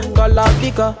 call up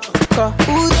pico.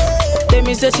 Let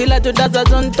me say she like to dance a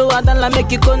zonto, I don't like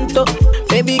make you conto.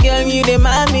 Baby girl, you the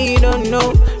mommy, you don't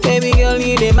know. Baby girl,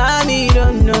 you the mommy, you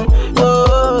don't know.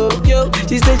 Oh, yo,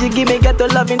 she said she give me ghetto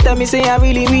love and tell me say I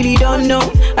really, really don't know.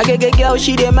 I get girl,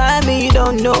 she the mommy, you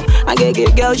don't know. I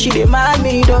get girl, she the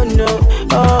mommy, you don't know.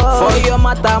 Oh, for your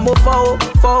matter, mo fo,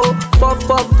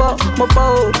 mo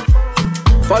fo.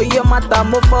 For your matter,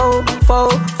 mo fo, mo fo.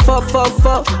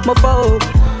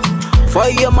 For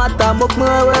your matter, mo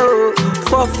fo,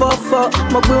 mo fo.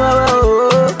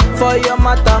 For your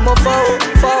matter, mo fo,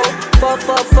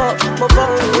 mo fo.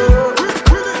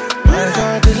 My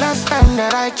girl, the last time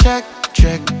that I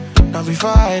checked, now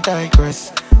before I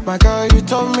digress. My girl, you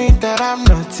told me that I'm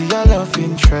not your love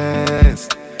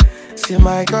interest. See,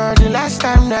 my girl, the last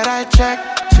time that I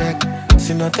checked,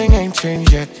 see, nothing ain't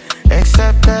changed yet.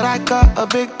 Except that I got a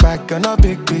big back and a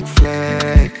big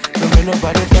flag. Don't make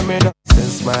nobody tell me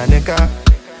nonsense, my nigga.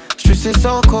 Streets is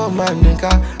so cold, my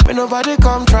nigga. May nobody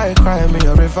come try cry me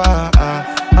a river.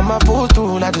 I'ma pull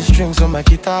through like the strings on my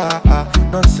guitar.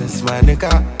 Nonsense, my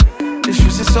nigga. The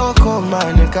streets is so cold, my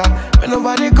nigga. May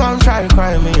nobody come try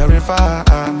cry me a river.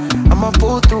 I'ma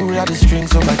pull through like the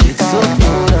strings on my guitar. It's so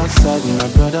cold outside, my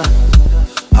brother.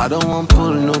 I don't want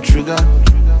pull no trigger.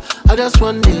 I just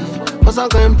want it, cause I'm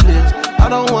going place. I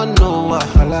don't want no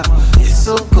wahala. It's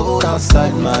so cold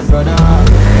outside, my brother.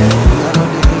 I don't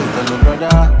hate no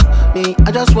brother. Me,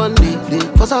 I just want it,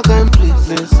 cause I'm going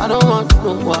places. I don't want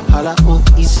no wahala. Oh,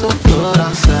 it's so cold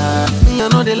outside. Me, I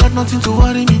know they let nothing to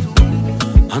worry me.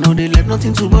 I know they let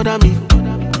nothing to bother me.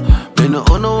 They no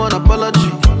owe no one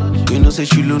apology. You know say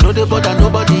she no they bother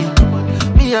nobody.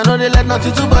 Me, I know they let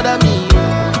nothing to bother me.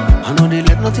 I know they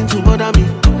let nothing to bother me.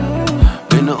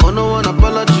 They no owe no one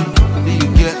apology. Do you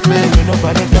get me? May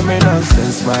nobody tell me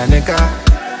nonsense, my nigga.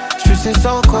 Streets is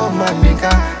so cold, my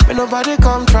nigga. May nobody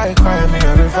come try cry me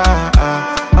a river.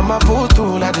 I'ma pull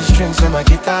through like the strings on my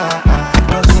guitar.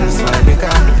 Nonsense, my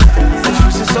nigga. The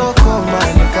streets is so cold,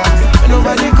 my nigga. May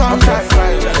nobody come try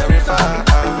cry me a river.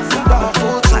 I'ma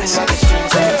pull through like the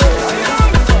strings on my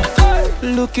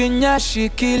guitar. Looking at she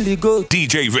kill the goat.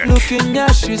 DJ Vic. Looking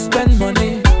at she spend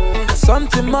money.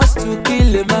 Something must to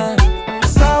kill a man.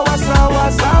 Sawa,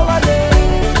 sawa, sawa day.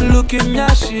 Looking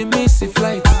at she miss the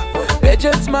flight.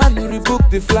 Agent man who rebook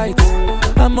the flight.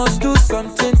 I must do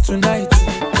something tonight.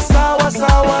 Sawa,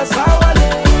 sawa, sawa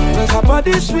day. Cause her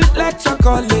body sweet like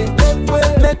chocolate.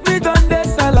 Make me done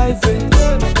this salivate.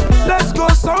 Let's go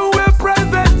somewhere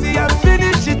private and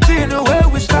finish it in the way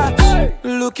we start.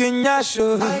 Looking at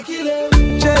you,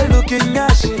 Jay looking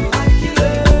at you.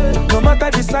 No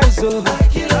matter the size of,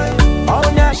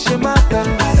 Oh, yeah, she matter.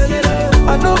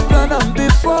 I no plan on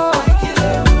before.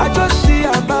 I just see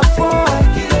her my phone.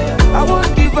 I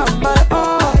won't give her my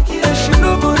all. And she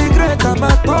no go regret her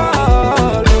at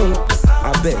all.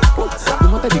 I beg, no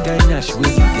matter the kind of she will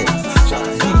get.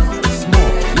 Big,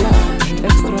 small, large,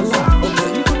 extra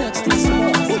large. Even extra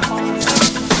small.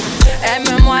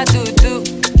 Aime-moi doudou,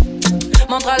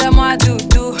 montre-le-moi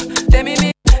doudou. T'es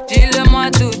mimi, dis-le-moi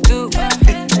doudou.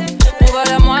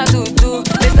 Prouve-le-moi doudou.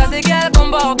 Et ça c'est quel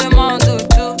comportement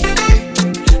doudou.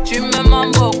 Tu me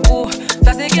mens beaucoup.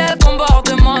 Ça c'est quel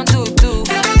comportement doudou.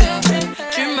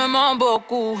 Tu me mens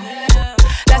beaucoup.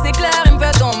 Là c'est clair, il me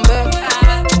fait tomber.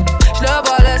 Je le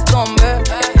vois, laisse tomber.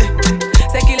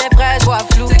 C'est qu'il est frais, je vois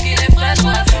flou.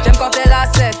 J'aime quand t'es là,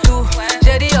 c'est tout.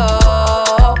 J'ai dit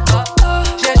oh.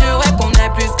 J'ai juré qu'on est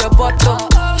plus que poteau.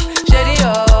 J'ai dit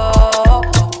oh.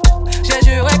 J'ai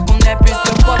juré qu'on est plus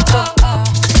que poteau.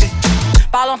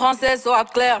 Parle en français, sois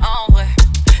clair. En vrai,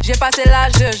 j'ai passé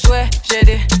l'âge de jouer. J'ai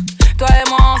dit, toi et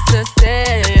moi on se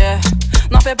sait.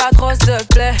 N'en fais pas trop, s'il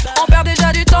te plaît. On perd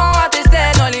déjà du temps à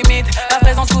tester nos limites. La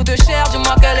présence coûte cher,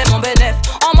 dis-moi quel est mon bénéfice.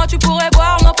 En moi tu pourrais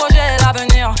voir nos projets et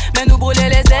l'avenir. Mais nous brûler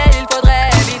les ailes, il faudrait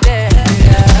éviter.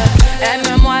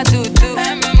 Aime-moi doudou,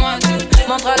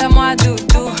 montre-le-moi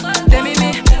doudou. T'es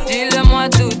mimi, dis-le-moi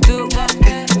doudou.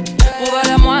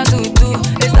 Prouve-le-moi doudou.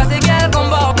 Et ça c'est quel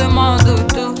comportement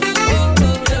doudou.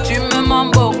 Tu me mens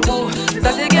beaucoup.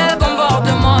 Ça c'est quel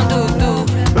comportement doudou.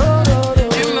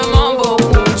 Tu me mens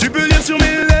beaucoup. Tu peux lire sur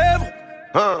mes lèvres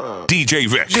DJ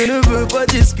Vic. Je ne veux pas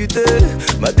discuter.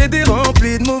 Ma tête est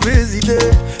remplie de mauvaises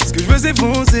idées. Ce que je veux c'est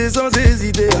foncer sans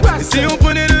hésiter. Et si on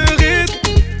prenait le rythme,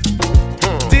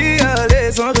 t'y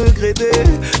aller sans regretter.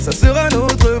 Ça sera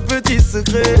notre petit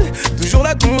secret. Toujours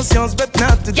la conscience, but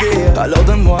not today. Alors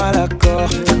donne-moi l'accord,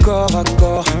 corps à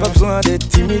corps. Pas besoin d'être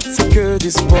timide, c'est que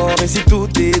du sport. Et si tout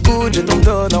est good, je t'en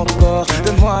donne encore.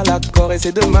 Donne-moi l'accord et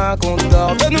c'est demain qu'on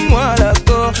dort. Donne-moi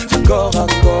l'accord, corps à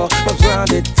corps. Pas besoin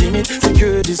d'être timide, c'est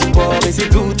que du sport. Et si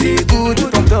tout est good, je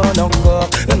t'en donne encore.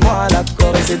 Donne-moi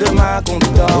l'accord et c'est demain qu'on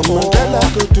dort. Oh, I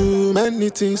could do many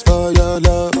things for your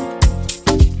love.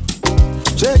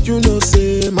 Check, you know,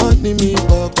 say money me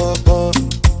pop.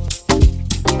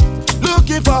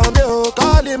 Looking for me, oh,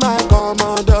 calling my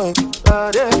commander.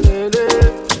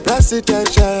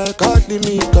 Presidential, calling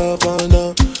me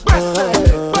governor.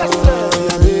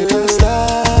 Make a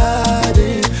slide,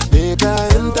 make a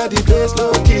enter the place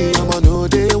low key. I'ma know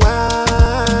they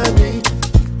want me.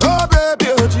 Oh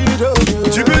baby, oh Gido.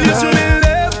 Tu peux lire sur mes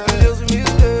lèvres.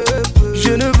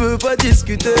 Je ne veux pas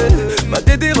discuter. Ma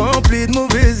tête est remplie de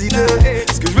mauvaises idées.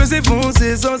 Ce que je veux c'est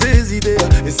foncer sans hésiter.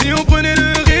 Et si on prenait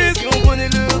le risque,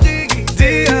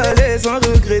 t'y aller sans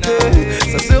regretter.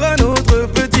 Ça sera notre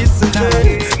petit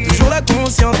secret. Toujours la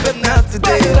conscience, but not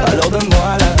today. Alors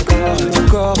donne-moi l'accord,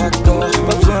 corps à corps.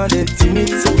 Pas besoin d'être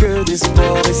timide, c'est que du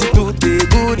sport. Et si tout est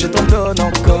good, je t'en donne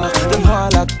encore. Donne-moi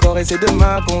l'accord et c'est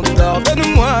demain qu'on dort.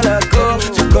 Donne-moi l'accord,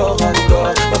 corps à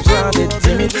corps. Pas besoin d'être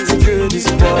timide, c'est que du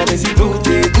sport. Et si tout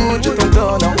est good, je t'en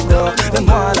donne encore.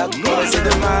 Donne-moi l'accord et c'est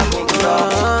demain qu'on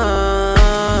dort.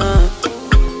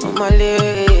 On m'a lé,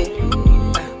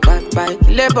 bye,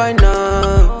 il est boy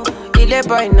now, il est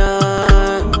boy now.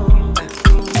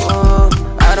 Oh,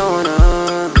 I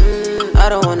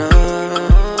don't wanna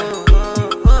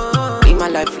live my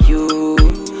life for you,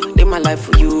 live my life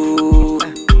for you.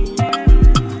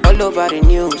 All over the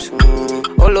news,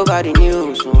 all over the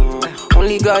news.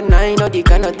 Only God now know the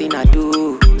kind of thing I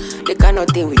do, the kind of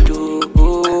thing we do.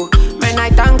 Man, I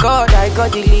thank God I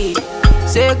got the lead.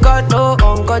 Say God no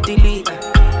ungodly.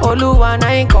 Oluwa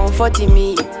ain't comforting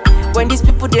me. When these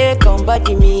people they come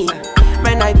body me.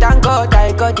 Man, I thank God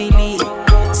I got the lead.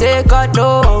 Say God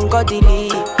no ungodly.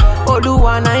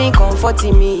 Oluwa ain't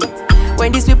comforting me.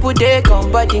 When these people they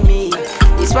come body me.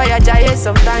 It's why I die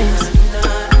sometimes.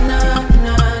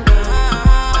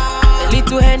 A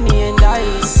little Henny and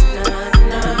ice.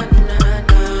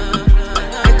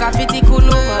 Make a fitty cool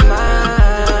my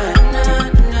mind.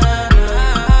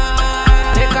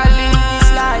 Make a live this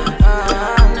life.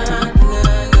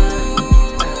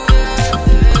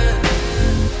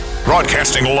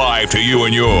 Broadcasting live to you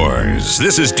and yours.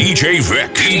 This is DJ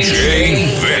Vic. DJ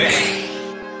Vic.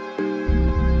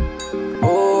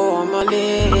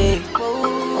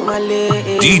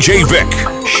 DJ Vic.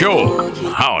 Show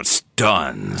 'em how it's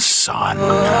done, son.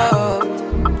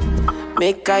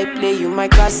 Make I play you my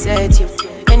cassette, you.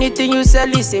 Anything you sell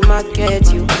is a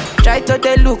market, you. Try to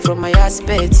they look from my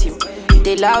aspect, you.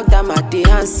 They loud them at the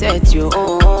handset, yo.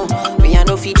 Me I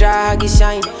know fi drag it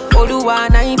shine. Oluwa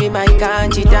na him be my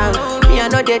kanji down. Me I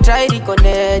know they try to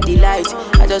connect the light.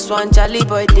 I just want Charlie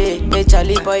boy day, me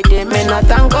Charlie boy day. Man I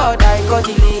thank God I got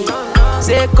the lead.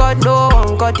 Say God no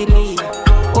one got the lead.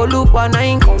 Oluwa na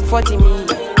him comforting me.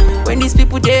 When these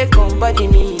people they come body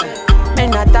me.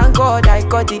 Man I thank God I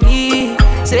got the lead.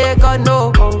 Say God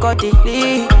no one got the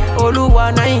lead.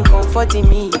 Oluwa na him comforting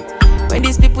me. When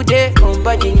these people they come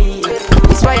body me.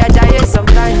 It's why I die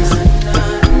sometimes.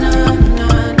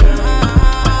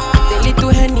 They lead to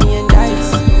Henny and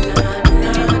dice.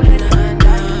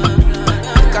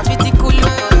 Graffiti cool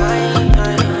look mine.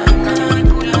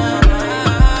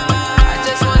 I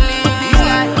just want to live this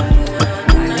life.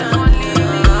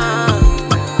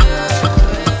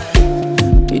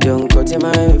 You don't cut in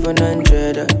my iPhone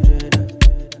 100.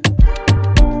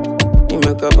 You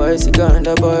make a bicycle and a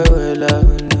boy will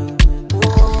love.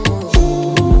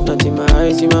 Not in my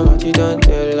eyes, in my mouth, you don't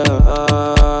tell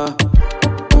her.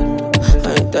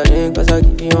 I ain't telling cause I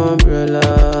give you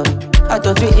umbrella. I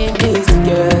thought we in this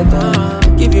together.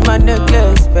 Give you my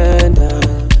necklace,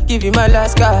 pendant. Give you my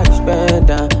last cash,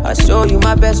 pendant. I show you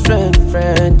my best friend.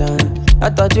 I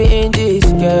thought we in this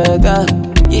together.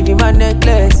 Give you my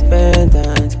necklace,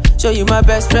 pendant. Show you my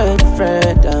best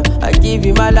friend. I give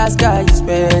you my last cash,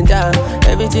 pendant.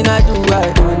 Everything I do, I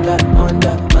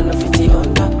under 50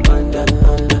 under.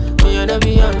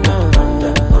 Be under,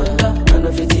 I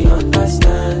know 50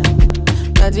 understand.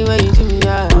 That's the way you do me,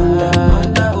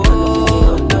 understand.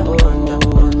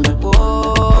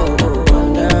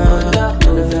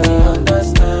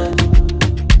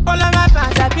 All of my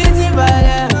fans are busy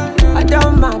violent. I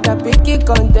don't mind, I pick it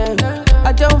content.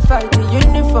 I don't fight the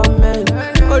uniform man.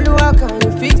 Oluwa, can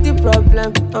you fix the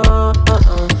problem?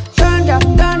 Thunder,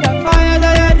 fire,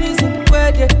 that your reason.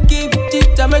 Where they give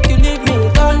it, I make you leave me.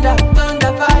 Thunder,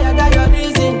 fire, that your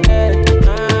reason.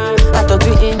 I thought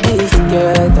we in this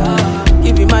together.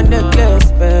 Give you my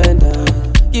necklace,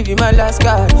 pendant. Give you my last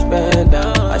cash,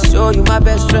 pendant. I show you my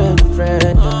best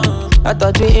friend. I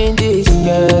thought we in this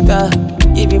together.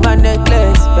 Give you my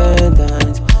necklace,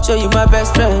 pendant. Show you my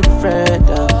best friend.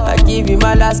 I give you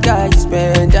my last cash,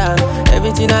 pendant.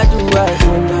 Everything I do, I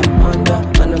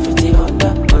under 50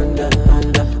 under.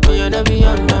 We under be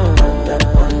under.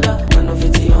 I know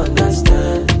 50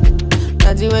 understand.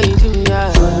 That's the way you do me,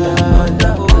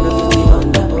 under 50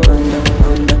 under.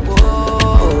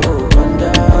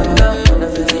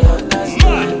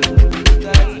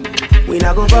 We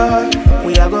not go far,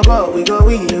 we a go go,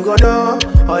 we you go know.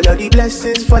 All of the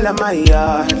blessings fall on my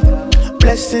yard.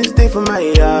 Blessings stay for my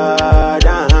yard,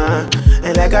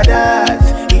 And like a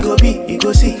that, you go be, you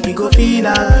go see, you go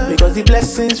feel because the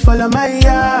blessings fall on my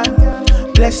yard.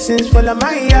 Blessings fall on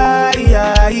my yard,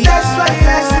 That's why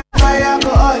I sip my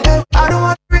alcohol. I don't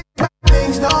want to drink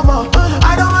things no more.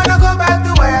 I don't want to go back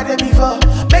to where I did before.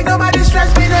 Make nobody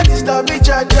stress me, not disturb me,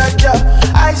 cha.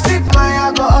 I sip my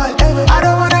alcohol. I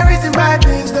don't want to reason bad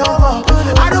things no more.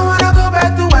 I don't want to go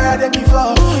back to where I did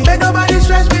before. Make nobody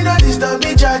stress me, not disturb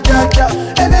me, cha.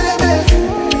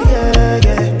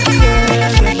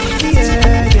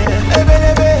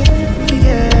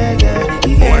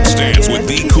 Let's dance with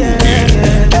the cool kid,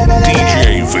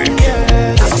 DJ Vic.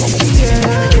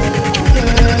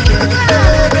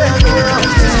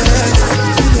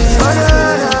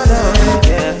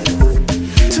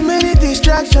 Too many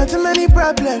distractions, too many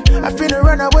problems. I finna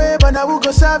run away, but I will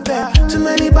go solve them. Too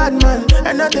many bad men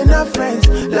and not enough friends.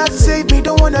 Lord save me,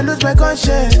 don't wanna lose my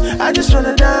conscience. I just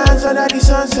wanna dance under the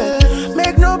sunset.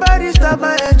 Make nobody stop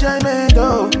my enjoyment,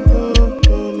 oh.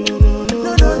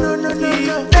 No.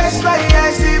 That's why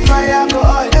I sip my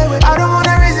alcohol. I don't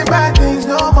wanna reason bad things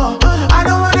no more. I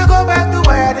don't wanna go back to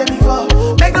where I did before.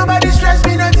 Make nobody stress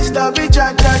me, not disturb me,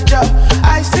 cha.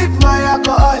 I sip my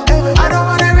alcohol. I don't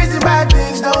wanna reason bad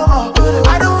things no more.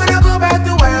 I don't wanna go back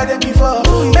to where I did before.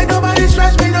 Make nobody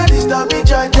stress me, not disturb me,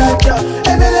 cha.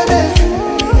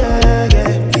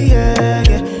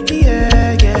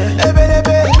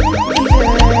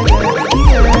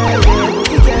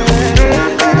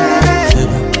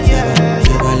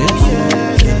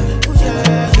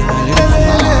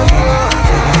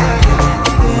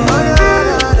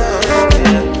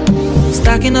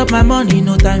 Stacking up my money,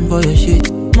 no time for your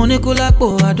shit. Money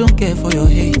kulakbo, I don't care for your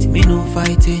hate. Me no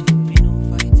fighting.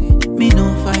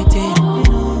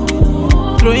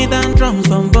 Throwing down drums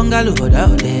from bungalow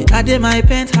out there. I did my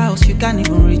penthouse, you can't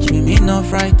even reach me. Me no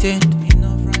frightened.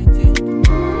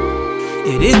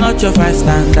 It is not your fight,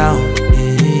 stand down.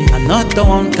 I'm not the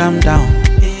one, calm down.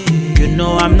 You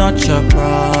know I'm not your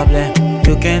problem.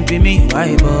 You can't be me,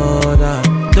 why bother?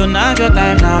 Don't have your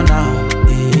time now.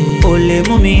 Ole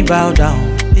mumi bow down.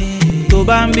 To tó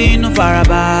bá ń bínú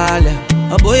farabalẹ̀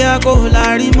ọ̀bóyá kò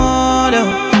lárí mọ́lẹ̀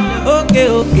okay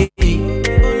okay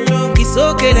it's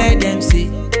okay let them say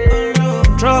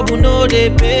trouble no dey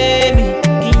pay me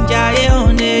kí n jayé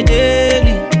on a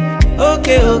daily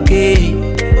okay okay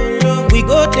we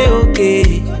go dey okay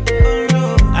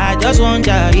I just want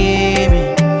jayé mi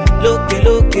lókè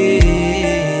lókè.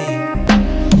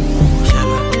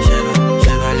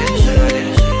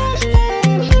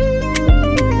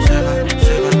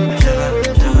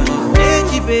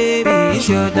 Baby, it's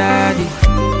your daddy.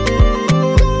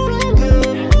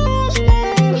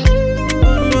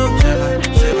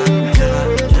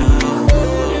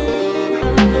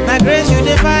 My grace, you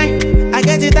define. I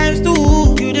get it times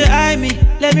two. You dey eye me.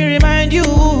 Let me remind you.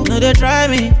 No, they try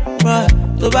me, but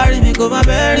to bury me, go my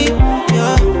berry.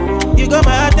 Yeah, you got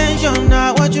my attention.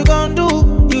 Now, what you gon' do?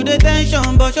 You the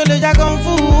tension, but your legs are kung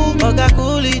fu. Oga,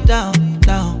 cool it down,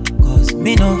 down. Cause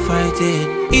me no fight it.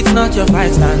 It's not your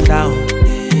fight, stand down.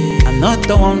 I'm not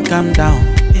the one, calm down.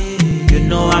 You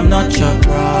know I'm not your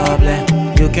problem.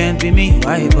 You can't be me,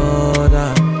 why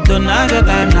bother? Don't have your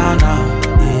time now.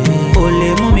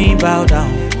 Only mumi bow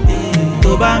down.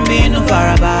 To bambino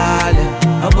farabale.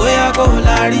 Aboya ko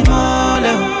lari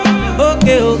mole.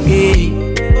 Okay, okay.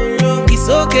 It's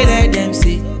okay, let them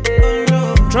see.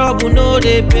 Trouble no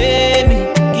they pay me.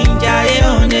 Kinjaye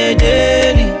on a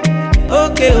daily.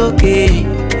 Okay, okay.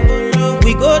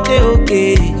 We go there,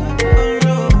 okay.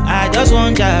 I just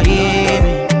want to hear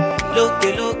me. Look,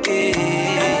 look.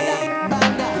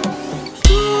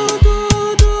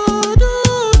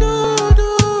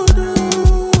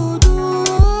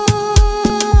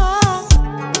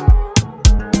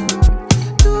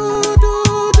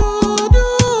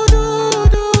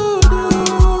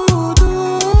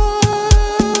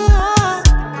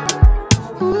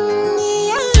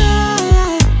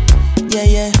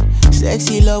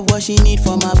 Sexy love, what she need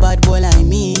from a bad boy like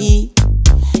me.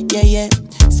 Yeah, yeah.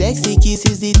 Sexy kiss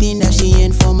is the thing that she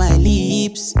ain't for my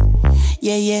lips.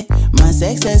 Yeah, yeah. My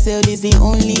sex herself is the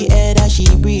only air that she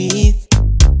breathes.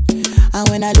 And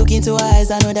when I look into her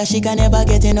eyes, I know that she can never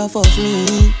get enough of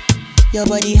me. Your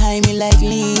body high me like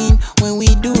lean. When we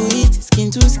do it, skin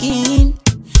to skin.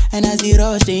 And as the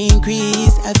rush they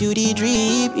increase, I feel the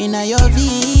drip in your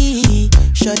V.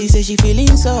 Shorty say she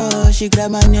feeling so. She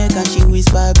grab my neck and she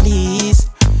whisper please.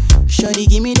 Shorty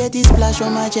give me that splash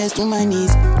from my chest to my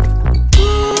knees.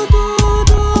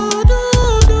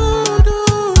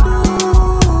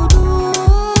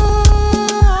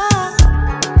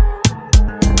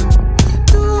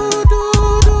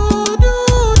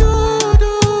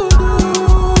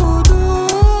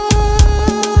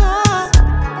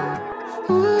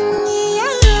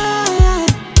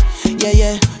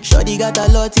 Got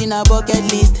a lot in her bucket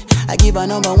list. I give her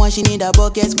number one, she need a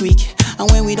bucket quick.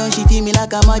 And when we done, she feel me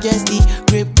like a majesty.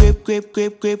 Grip, grip, grip,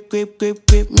 grip, grip, grip, grip,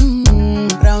 grip.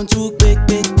 Round two, quick,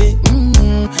 quick, quick.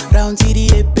 Round three,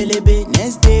 epelebe.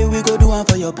 Next day we go do one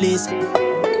for your place.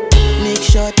 Make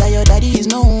sure that your daddy is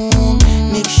known.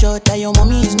 Make sure that your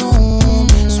mommy is known.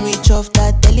 Switch off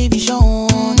that television.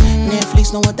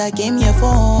 Netflix know what I came here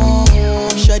for.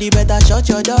 Shorty better shut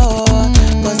your door.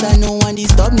 Cause I know one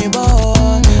disturb me,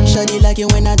 boy. Shorty like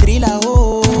it when I drill a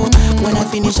hole. When I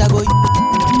finish I go.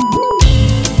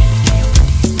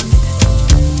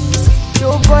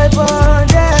 Yo boy on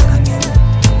deck.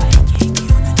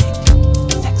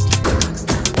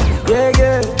 Yeah,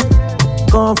 yeah.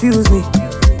 Confuse me.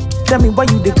 Tell me why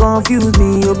you they confuse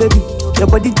me, oh baby. Your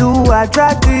body too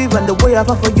attractive, and the way I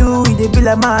fall for you, it be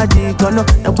like magic. Oh no,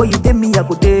 the way you take me, I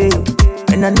go day,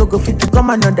 and I no go fit to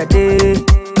come another day.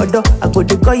 Although I go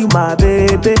to call you my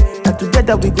baby, and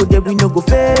together we go there, we no go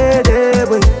fade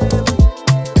away.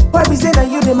 Why be say that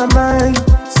you in my mind?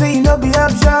 Say you no be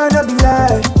option, no be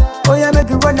lie. Oh yeah, make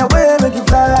it run away, make it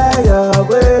fly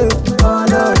away. Oh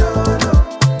no, no, no.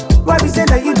 Why be say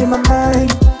that you in my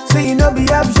mind? Say you no be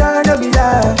option, no be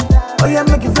lie. Oh yeah,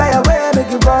 make it fly away, make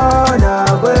it run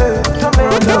away. Oh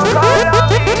no, no.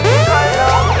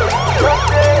 Just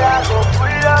say I go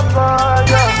pull up on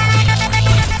you.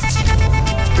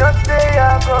 Just say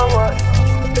I go what?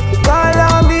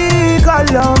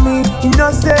 Call on me. You know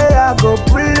say I go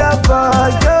pull up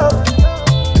on you.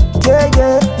 Yeah,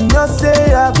 yeah, you know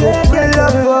say I go pull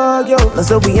up for you. Now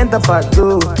so we enter part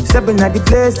 2. Stepping at the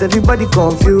place, everybody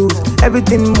confused.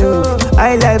 Everything move,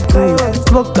 I like cool.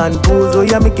 Smoke and booze, oh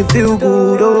yeah, make you feel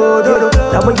good. Oh, oh,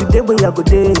 oh. Now when you day, where I go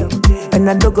day. And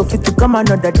I don't go fit to come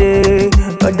another day.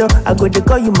 Although I go to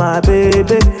call you my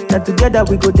baby. Now together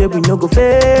we go there, we no go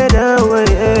fade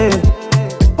away.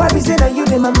 Why be say that you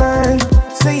in my mind?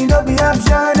 Say you no be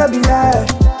option, no be lie.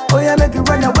 Oh yeah, make it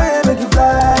run away, make it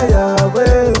fly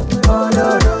away. Oh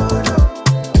no, no, no.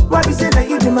 Why be say that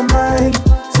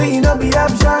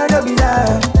no be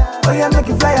that. Oh yeah, make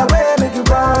you fly away, make you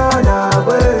run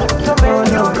away. So baby,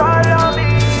 you call on me.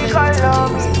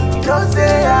 Don't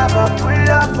say I go pull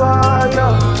up for you.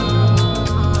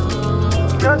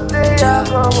 Don't say I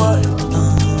go what?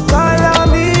 Call on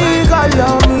me.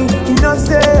 You don't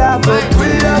say I go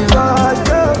pull up for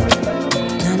you.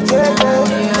 You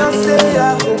don't say I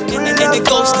go pull up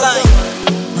for you.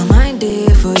 My mind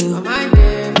there for you.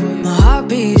 My heart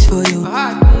beats for you.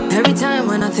 Every time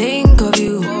when I think of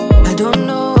you, I don't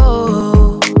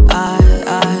know.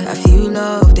 I feel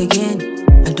loved again.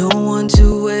 I don't want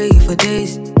to wait for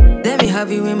days. Let me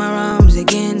have you in my arms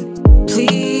again,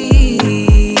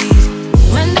 please.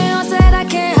 When they all said I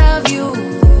can't have you,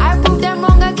 I proved them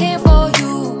wrong, I came for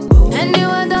you.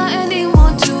 Anyone that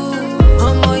anyone to.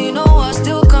 You know I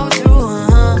still come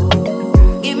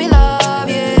through, Give me love,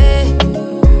 yeah.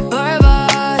 Forever,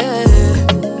 yeah.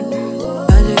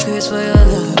 I just curse for your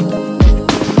love.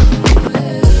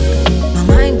 My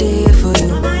mind there for you.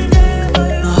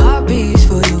 My heart beats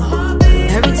for you.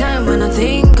 Every time when I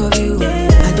think of you,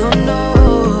 I don't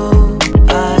know.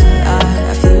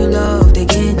 I feel loved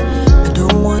again. I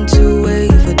don't want to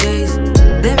wait for days.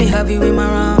 Let me have you in my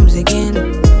arms again,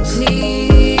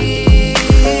 please.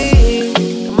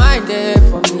 Mind there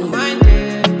for me.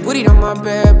 Put it on my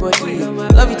bare body.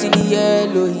 Love you till the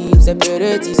Elohim.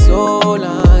 Separate the soul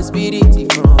and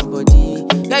spirit from body.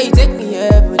 Yeah, you take me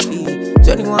heavenly.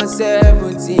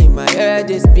 21:17. My head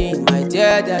is spin. My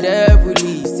dear that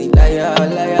heavily. Say liar,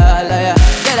 liar, liar.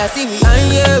 Yeah, I see me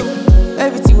and you.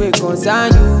 Everything will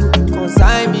concern you,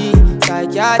 concern me.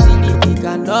 Psychiatry, you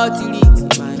cannot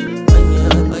delete my.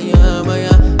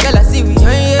 Girl, I see we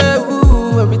and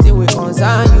you. Everything will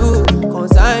concern you,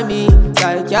 concern me.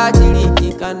 Psychiatry,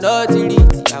 you cannot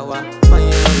delete our.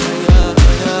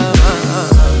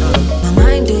 My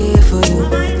mind there for you.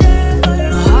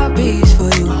 My heart beats for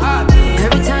you.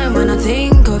 Every time when I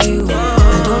think of you, I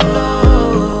don't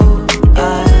know.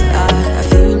 I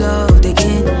feel loved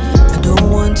again. I don't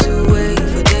want to wait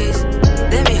for days.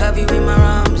 Let me have you in my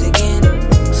arms again,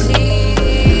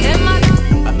 please.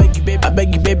 I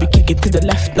beg you, baby, kick it to the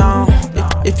left now.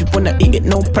 If you wanna eat it,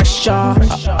 no pressure.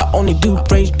 I only do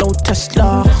range, no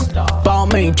Tesla.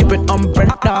 Balmain, drippin'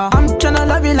 umbrella. I'm tryna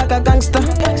love you like a gangster.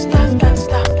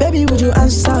 Baby, would you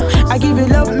answer? I give you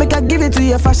love, make I give it to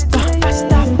you faster.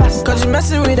 Cause you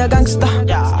messing with a gangster.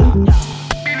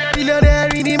 Millionaire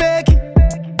in the making.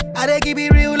 I dey keep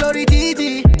it real, Lori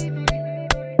TT.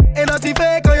 Ain't nothing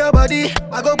fake on your body.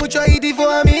 I go put your ED for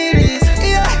a miris.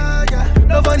 Yeah,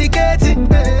 no fornicating.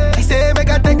 She say make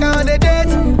I take her on a date.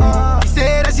 She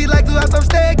say that she like to have some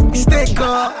steak.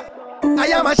 I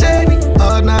am a shady.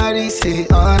 Ordinary, say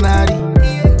ordinary.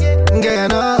 Girl,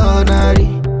 no ordinary.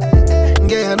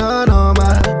 Girl, no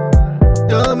normal.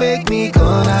 Don't make me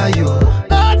corner you.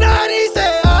 Ordinary,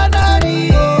 say ordinary.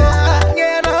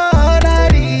 Girl, no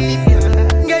ordinary.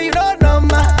 Girl, you know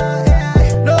normal.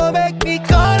 Don't make me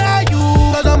corner you.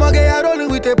 Cause I'm a girl rolling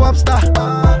with a pop star.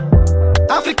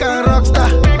 African rock star.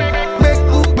 Make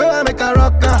cook, boy, make a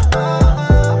rocker.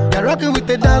 You're rocking with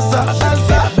the dancer.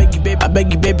 I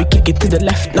beg you, baby, kick it to the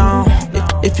left now.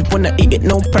 If you wanna eat it,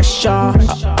 no pressure.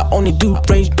 I only do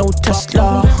range, no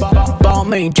Tesla.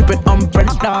 Balmain, drippin'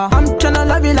 umbrella. I'm tryna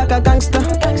love you like a gangster.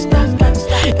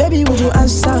 Baby, would you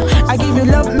answer? I give you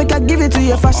love, make I give it to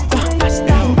you faster.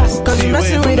 Cause you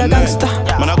messing with a gangster.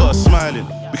 Man, I got her smiling.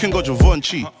 We can go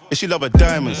Givenchy. If she love her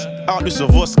diamonds, out with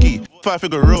Swarovski.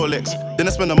 5-figure Rolex, then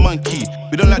I spend a monkey.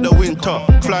 We don't like the winter,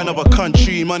 flying over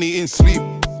country, money in sleep.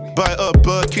 Buy her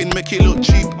Birkin, make it look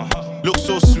cheap. Look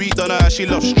so sweet, don't know how she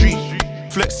love street.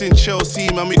 Flexing Chelsea,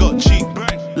 man, we got cheap.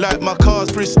 Like my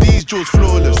car's prestige, George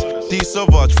flawless. These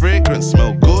Sauvage fragrance,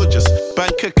 smell gorgeous.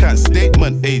 Bank account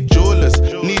statement, jewelers.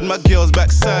 Need my girl's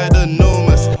backside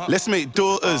enormous. Let's make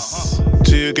daughters.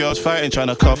 2 girls fighting,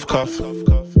 tryna cuff.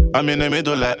 I'm in the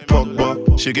middle like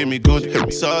Pogba. She give me good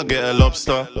hips, so I'll get a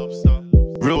lobster.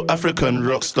 Real African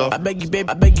rockstar. I beg you,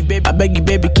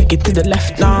 baby, kick it to the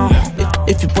left now.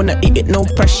 If you wanna eat it, no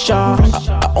pressure.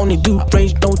 I only do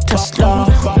range, no Tesla.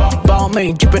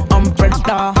 Balmain, drippin'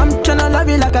 umbrella. I'm tryna love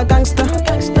you like a gangster.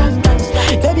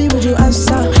 Baby, would you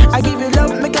answer? I give you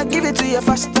love, make I give it to you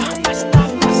faster.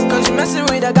 Cause you messing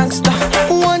with a gangster.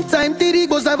 One time, Diddy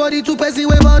goes I body 2 peasy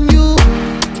wave on you.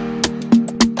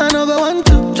 Another one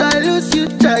to try lose you,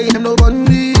 try him no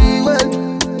bunny.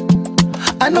 Well,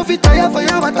 I know if you tire for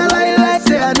you, but I like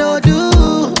say I know do.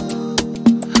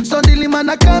 Suddenly man,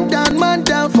 I calm down, man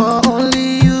down for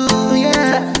only you,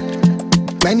 yeah.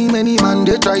 Many man,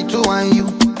 they try to whine you.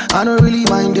 I don't really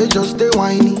mind, they just stay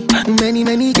whiny. Many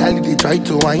girls, they try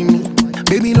to whine me.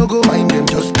 Baby, no go mind them,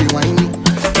 just stay whiny.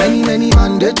 Many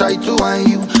man, they try to whine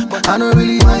you. but I don't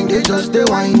really mind, they just they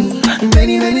whiny.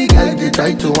 Many girls they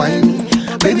try to whine me.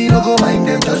 Baby, no go mind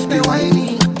them, just they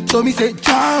whiny. So me say,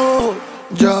 ciao,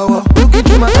 Jawa. Look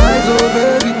into my eyes, oh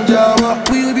baby, Jawa.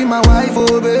 Will you be my wife,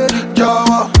 oh baby,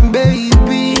 Jawa,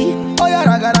 baby. Oh yeah,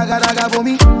 raga for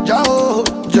me, Jawa,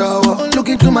 Jawa. Look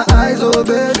into my eyes, oh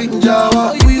baby,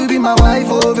 Jawa. Will you be my wife,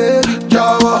 oh baby,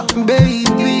 Jawa, baby.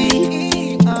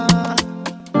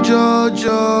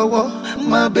 Jawa,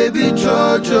 my baby,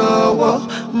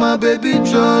 Jawa, my baby,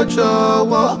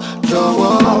 Jawa,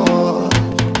 Jawa.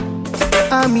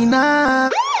 Amina,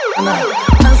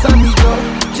 answer me, Joe,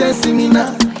 chasing me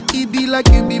now. It be like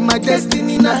you be my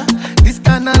destiny now. This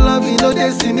kind of love, you know,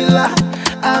 they similar.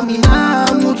 Amina,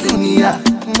 mutunia,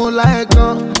 mola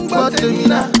ekon, but me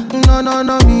now.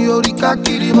 No, me orika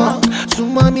kirima. So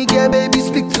mommy, get baby,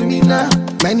 speak to me now.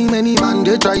 Many man,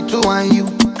 they try to whine you.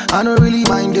 I don't really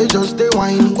mind, they just they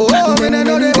whine. Oh, when I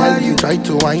know they whine you try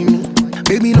to whine me.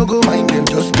 Baby, no go mind them,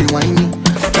 just they whine me.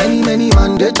 Many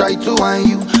man, they try to whine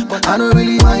you, but I don't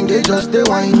really mind, they just they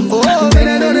whine me. Oh,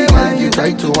 many man, you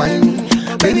try to whine me.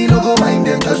 Baby, no go mind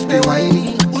them, just they whine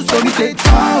me. So me say,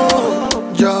 ciao,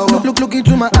 Jawa. Look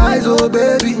into my eyes, oh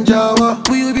baby, Jawa.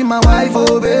 Will you be my wife,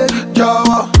 oh baby,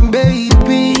 Jawa,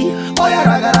 baby. Oh yeah,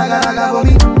 raga for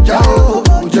me,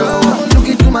 Jawa. Look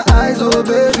into my eyes, oh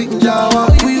baby, Jawa.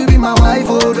 Will you be my wife,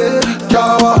 oh baby,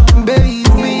 Jawa, baby.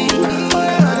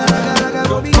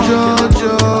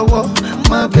 Jawa,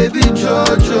 my baby,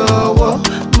 Jawa,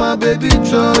 my baby,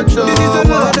 Jawa. This is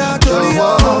another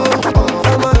Jawa.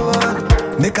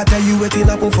 Make I tell you waiting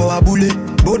happen for a bullet.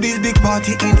 Body's big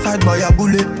party inside my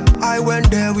bullet. I went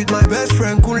there with my best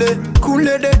friend Kule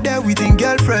they there with his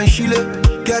girlfriend Shile.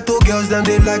 Ghetto girls them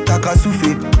they like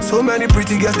Takasufi. So many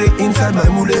pretty girls they inside my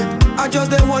mule. I just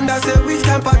they wonder say which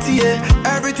can party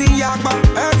everything yakba,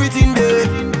 everything there.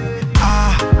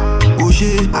 Oh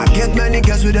shit, I get many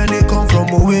girls with them they come from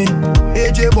away.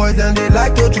 AJ boys and they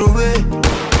like to throw away.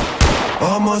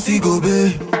 Almost go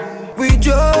babe. We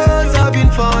just having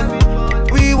fun.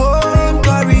 We won't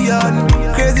carry on.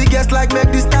 Crazy guests like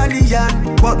make this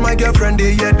stallion. But my girlfriend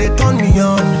they turn me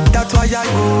on. That's why I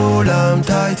hold on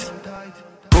tight.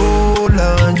 Hold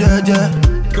on, Jaja.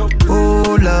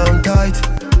 Hold on tight.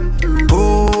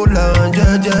 Hold on,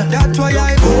 Jaja. That's why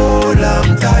I hold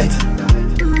on tight.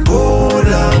 Hold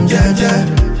on, Jaja.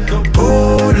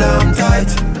 Hold on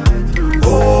tight.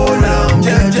 Hold on,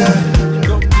 Jaja.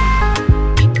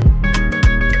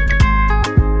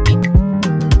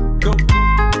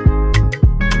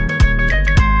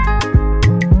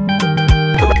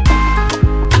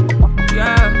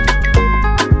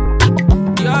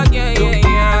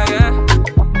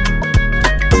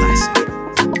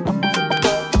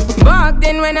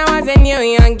 When I wasn't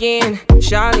youngin',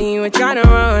 Charlie, you were tryna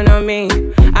run on me.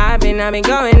 I've been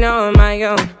going on my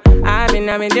own. I've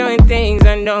been doing things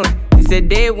unknown. You said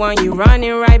day one, you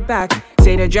running right back.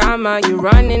 Say the drama, you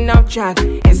running off track.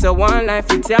 It's a one life,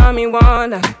 you tell me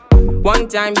one life. One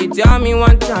time, you tell me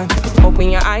one time. Open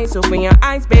your eyes,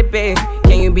 baby.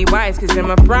 Can you be wise, cause I'm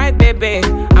a pride, baby.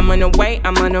 I'm on the way,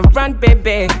 I'm on the run,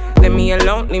 baby. Leave me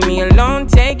alone,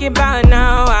 take it by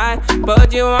now. I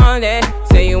put you on it.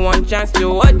 Say you want chance to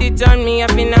hold it on me. I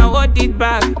feel now hold it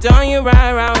back. Turn you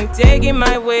right around, take it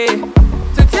my way.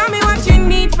 So tell me what you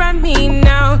need from me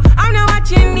now. I'm not what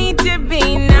you need to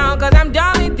be now. Cause I'm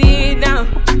done with it now.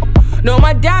 No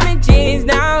more damages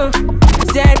now.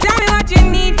 Say tell me what you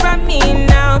need from me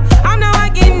now. I'm not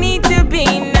what you need to be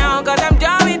now. Cause I'm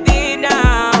done with it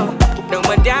now. No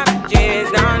more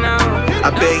damages now. I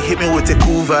beg, hit me with a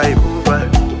cool vibe.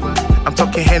 I'm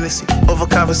talking Hennessy over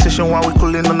conversation while we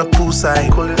coolin' on the poolside.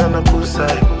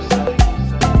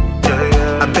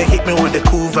 Yeah. I beg, hit me with a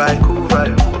cool vibe.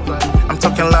 I'm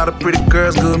talking a lot of pretty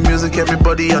girls, good music,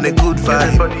 everybody on a good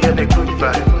vibe.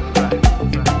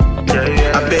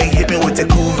 Yeah. I beg, hit me with a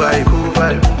cool vibe.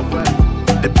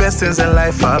 The best things in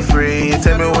life are free.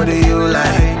 Tell me what do you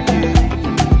like?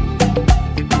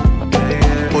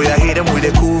 Oh yeah, hit them with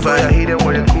a cool vibe.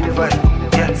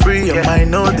 Yeah, free your mind,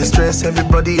 no distress.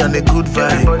 Everybody on a good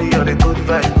vibe.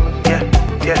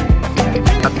 Yeah.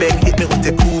 I beg, hit me with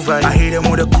a cool vibe. I hit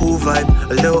them with a cool vibe.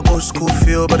 A little old school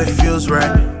feel, but it feels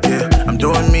right. Yeah, I'm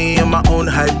doing me in my own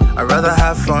hype. I'd rather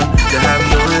have fun than have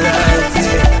no life.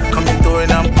 Yeah, coming through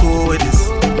and I'm cool with this.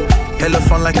 Hella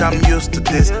fun like I'm used to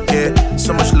this. Yeah,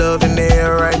 so much love in the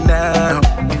air right now.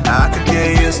 I could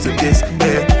get used to this.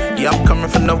 Yeah, I'm coming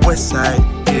from the west side.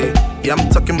 Yeah, I'm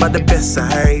talking about the best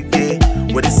side. Yeah,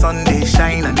 where the sun they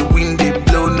shine and the wind they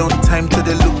blow. No time to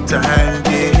the look time.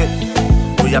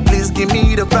 Yeah, oh yeah, please give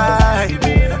me the vibe.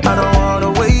 I don't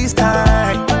wanna waste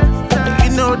time.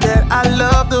 You know that I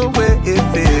love the way it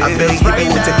feels. I beg, hit me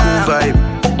with a cool vibe.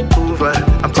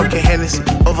 drinking Hennessy.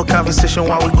 Over conversation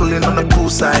while we cooling on the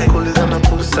poolside.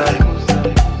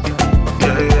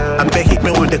 I bet hit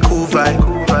me with the cool vibe.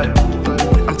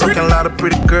 I'm talking a lot of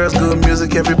pretty girls, good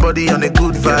music, everybody on a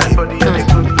good vibe.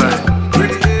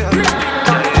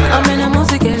 I'm in a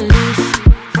music and loose.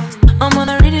 I'm on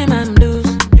a rhythm and blues.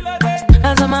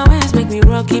 As on my ways make me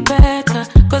rocky better.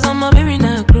 Cause I'm a baby in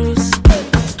a cruise.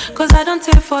 Cause I don't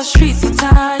take for streets to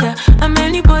tire. And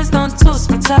many boys don't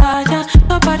toast me tire.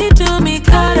 Nobody do me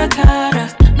cara cara.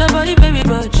 Nobody baby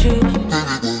but you.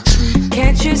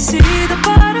 Can't you see the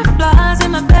butterflies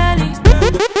in my belly?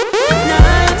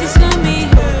 Now it's to me.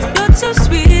 You're too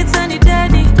sweet, honey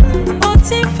daddy.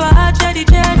 Otifa, jetty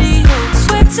jetty.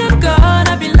 Swear to God,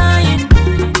 I've been lying.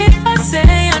 If I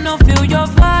say I don't feel your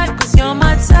vibe, cause you're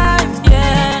my type,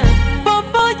 yeah.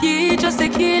 Bobo, yeah, just a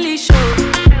killie show.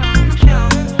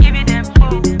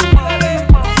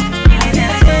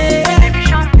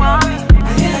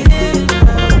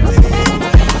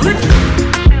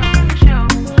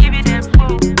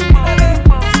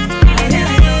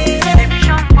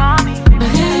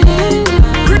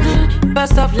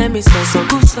 First off, let me smell so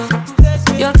good, so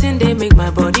your thing, they make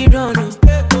my body run,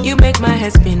 oh. You make my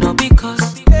head spin, oh,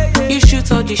 because you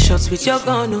shoot all the shots with your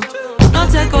gun, oh.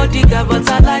 Not a gold digger, but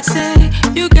I like say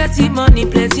you get the money,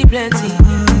 plenty, plenty.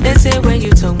 They say when you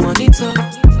talk, money talk.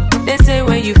 They say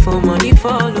when you fall, money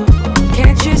follow.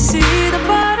 Can't you see the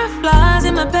butterflies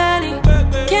in my belly?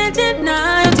 Can't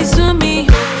deny it to me.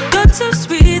 You're too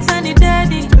sweet, honey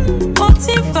daddy.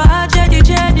 Otifa, jetty,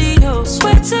 jetty, oh.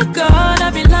 Swear to God,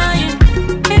 I've been lying.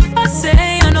 If I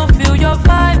say I don't feel your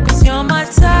vibe, cause you're my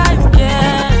type,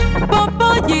 yeah.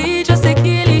 Bobo, yeah, just a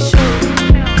killie show.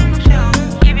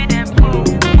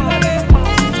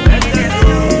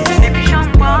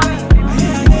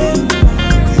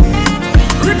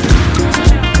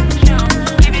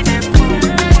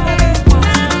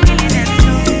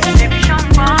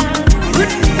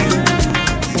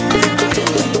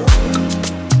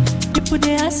 People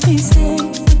they ask me, say,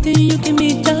 what do you give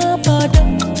me job or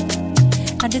done?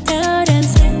 I dey tell them,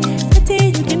 say, what do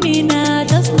you give me now,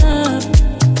 just love.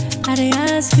 I dey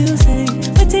ask you, say,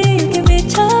 what do you give me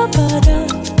job or done?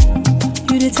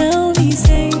 You dey tell me,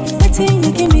 say, what do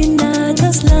you give me now,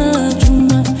 just love.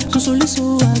 Juma, so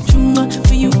Juma,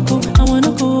 where you go, I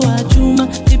wanna go, Juma,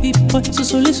 baby boy,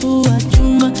 so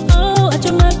Juma. Oh,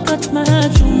 Juma got my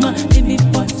Juma, baby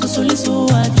boy, so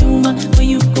Juma, where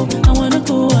you go, I wanna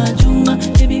go, Juma,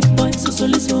 baby boy, so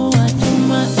Juma.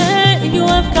 Hey, you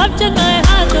have captured my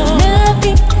heart, oh.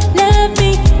 Love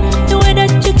me, the way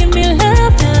that you give me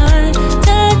love now.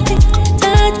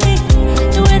 Touch me,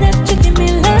 the way that you give me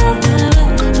love now.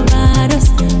 Badass,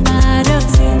 yeah,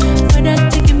 the way that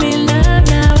you give me love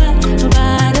now.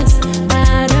 Badass,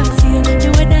 yeah, the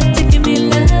way that you give me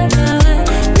love now.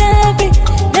 Love me,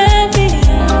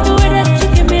 the way that you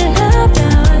give me love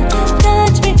now.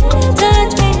 Touch me,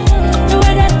 the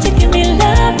way that you give me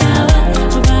love now.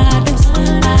 Badass,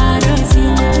 yeah,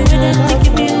 the way that you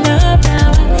give me love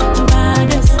now.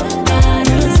 Badass, yeah,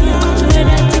 the way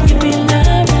that you give me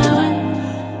love now.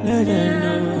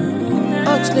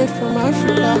 Oxley from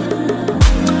Africa.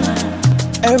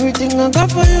 Everything I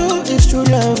got for you is true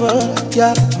love,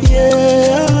 yeah.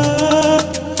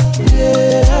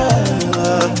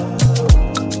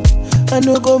 I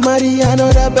no go marry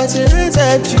another person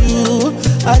except you.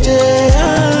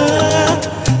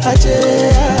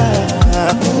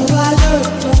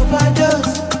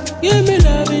 Overdose. Give me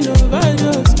love in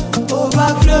overdose.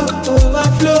 Overflow.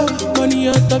 Money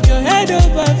on top your head,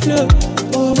 overflow.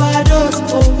 Overdose.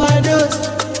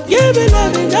 Give me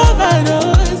love in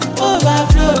overdose.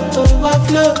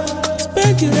 Overflow.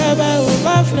 Spend your rubber,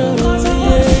 overflow.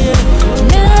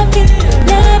 Yeah.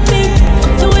 Love me,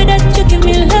 the way that you give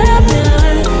me love now.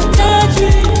 Touch me,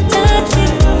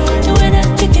 the way that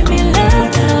you give me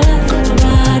love now.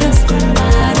 Badass,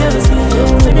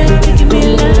 the way that you give me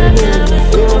love now.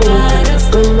 Badass,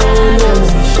 the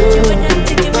way that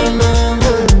you give me love.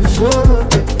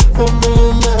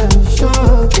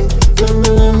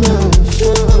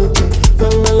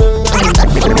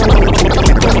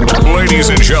 Ladies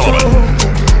and gentlemen,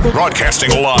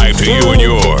 broadcasting live to you and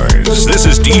yours. This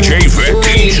is DJ Vic.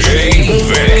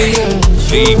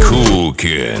 The Cool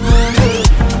Kid.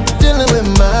 Dealing with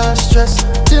my stress,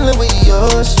 dealing with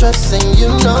your stress, and you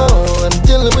know I'm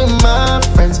dealing with my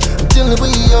friends. I'm dealing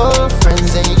with your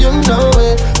friends, and you know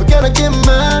it. We're gonna get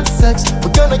mad sex,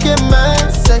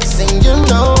 and you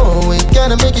know we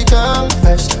gotta make you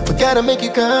confess. We gotta make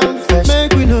you confess.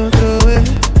 Make we no throw it,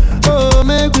 oh,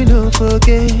 make we no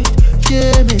forget.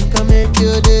 Yeah, make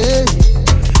your day.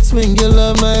 Swing your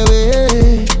love my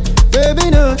way, baby,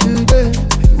 not today.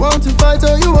 Want want to fight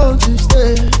or you want to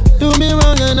stay? Do me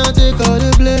wrong and I take all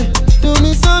the blame. Do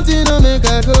me something to make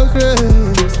I go crazy.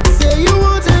 Say you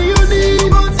want and you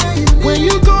need. When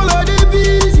you call all the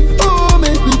busy. Oh,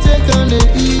 make me take on the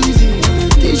easy.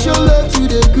 Teach your love to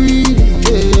the greedy.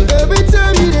 Yeah. Every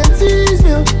time you dey tease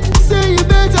me, say you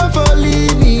better for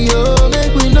leave me. Oh,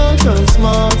 make me no turn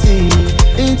small thing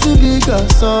into bigger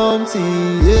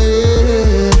something.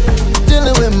 Yeah.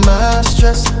 Dealing with my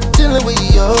stress, dealing with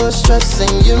your stress,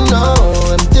 and you know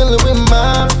I'm dealing with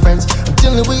my friends. I'm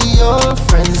dealing with your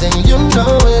friends, and you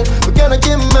know it. We're gonna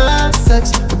get mad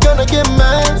sex, we're gonna get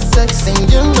mad sex, and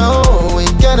you know we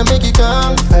gotta make you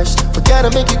come fresh. We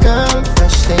gotta make you come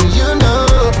fresh, and you know,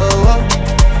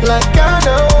 like I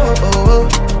know,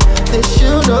 that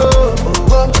you know,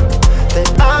 that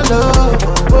I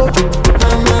know.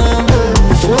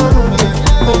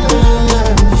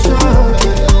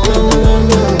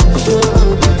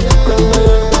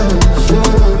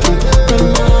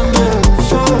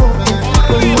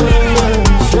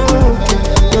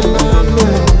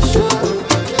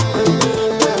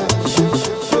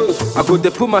 I go dey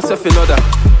put myself in order.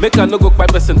 Make I no go kpai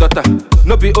person daughter.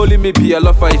 No be only me be a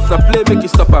lover. If na play, make you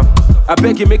stop am. I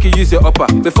beg you, make you use your upper.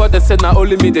 Before they say na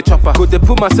only me the chopper. Go dey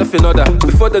put myself in order.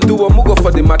 Before they do one, go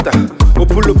for the matter.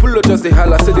 Pulo just the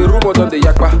holla. Say the rumor done the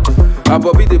yakpa.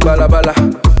 Abobi the balabala.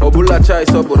 Obula chai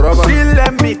so rubber. She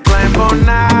let me climb on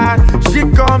night. She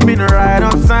coming right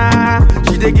on time.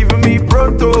 She dey giving me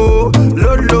proto,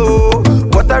 lolo.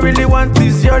 What I really want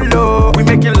is your love. We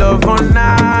making love on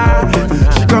night.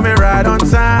 She coming right on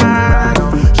time.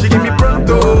 She give me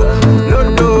pronto,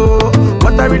 lolo.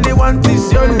 What I really want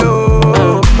is your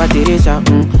love. Teresa,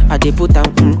 I dey put am,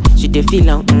 she dey feel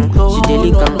am, she dey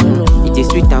lick am, it dey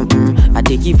sweet am, I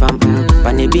dey give am,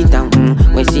 pane beat am,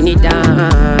 when she need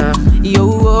am. Yo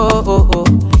oh oh oh,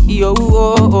 yo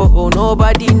oh oh oh,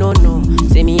 nobody no.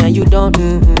 Say me and you don't,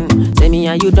 say me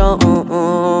and you don't.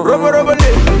 Robo le,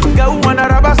 girl wanna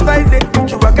rubber style day.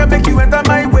 You can make you enter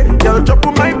my way, girl chop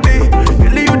on my day.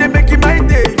 Girl you dey make it my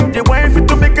day, you dey want fit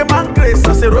to make a man grace.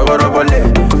 I say robo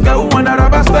le, girl wanna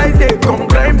rubber style day. Come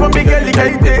grind for me, girl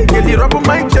kaite. Girl you rub on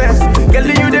my chest, girl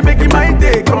you dey make it my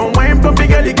day. Come wine for me,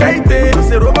 girl kaite. I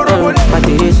say robo le.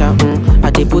 Teresa, I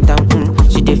dey put am,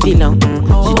 she dey feel am,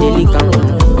 she dey lick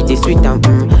am, it dey sweet am,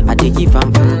 I dey give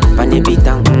am, pane beat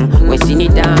am, when she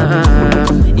need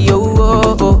am. Yo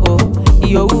oh oh oh,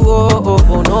 yo oh oh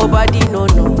oh, nobody no.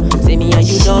 Say me and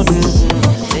you don't,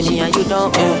 say me and you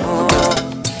don't.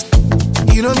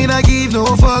 You know me not give no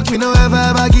fuck, me no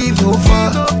ever give no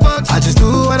fuck. I just do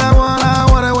what I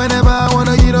wanna whenever I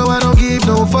wanna. You know I don't give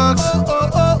no fucks.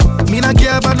 Me not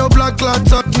care about no blood clot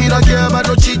talk, me not care about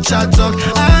no chit chat talk.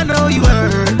 I know you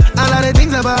heard a lot of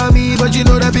things about me, but you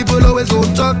know that people always go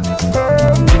talk.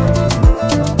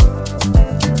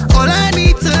 All I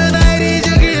need tonight is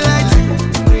your green light.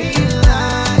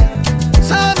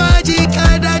 So magic,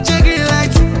 I that your green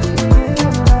light.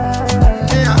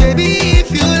 Baby,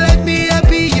 if you let me, I'll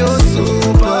be your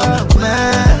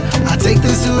Superman. I take the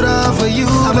suit off for you,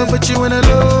 I'ma put you in a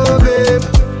low, babe.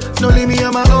 Don't leave me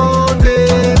on my own,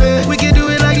 baby. We can do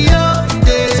it like young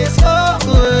days.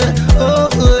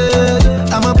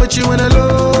 I'ma put you in a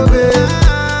low, babe.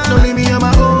 Don't leave me on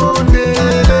my own,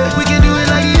 baby. We can do it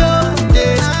like young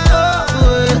days.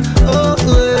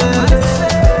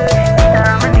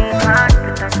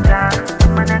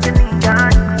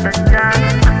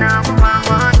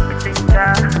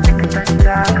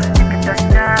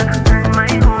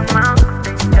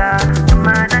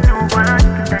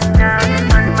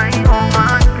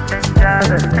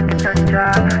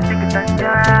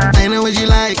 I know what you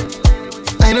like,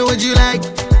 I know what you like,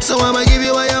 so I'ma give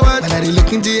you what you want. When I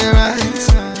look into your eyes,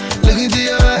 look into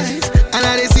your eyes, and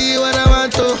I see what I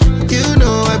want to. You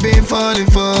know I've been falling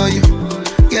for you,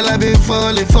 girl, I've been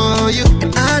falling for you.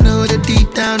 And I know that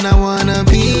deep down I wanna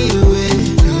be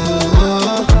with you.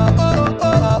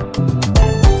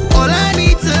 All I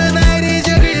need tonight is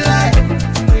your green light.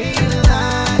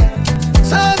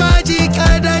 So magic,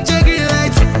 I that your green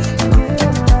light.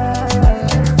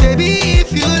 Baby,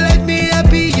 if you let me, I'll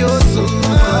be your Superman.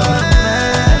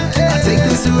 I take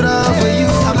the suit off for you,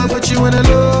 I'ma put you in a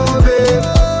low, babe.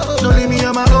 Don't leave me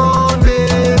on my own,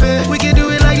 baby. We can do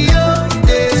it like young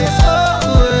days.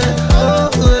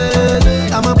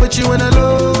 I'ma put you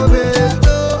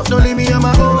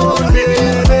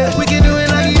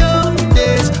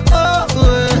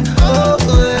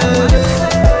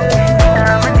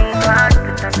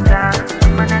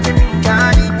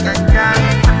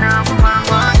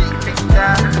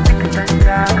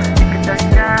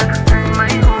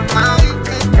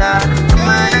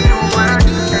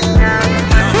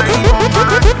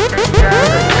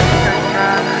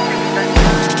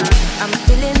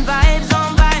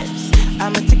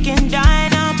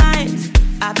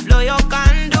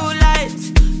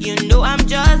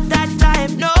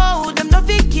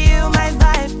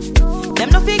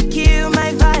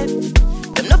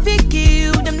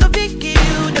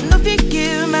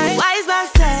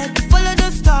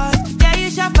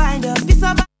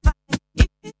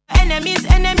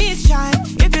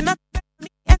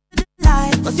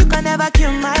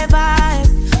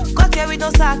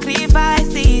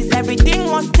sacrifices. Everything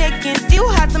was taken, still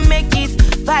had to make it.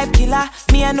 Vibe killer,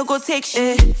 me I no go take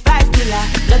shit. Vibe killer,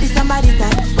 bloody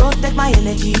Samaritan. Protect my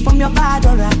energy from your bad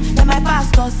aura. Then my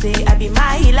pastor say I be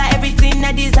my healer, everything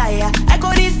I desire. I go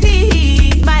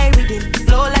receive my rhythm,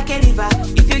 flow like a river.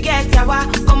 If you get yawa,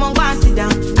 come on go and sit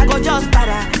down. I go just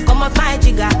para, come off my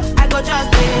jigger. I go just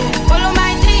follow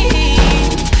my dream.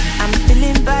 I'm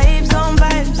feeling vibes on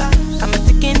vibes. I'm a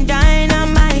ticking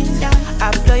dynamite. I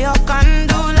blow your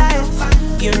candle lights.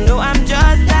 You know I'm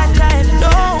just that type.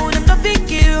 No, them no fit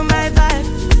kill my vibe.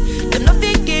 Them no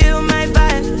fit kill my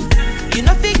vibe. You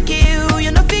no fit kill,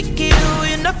 you no fit kill,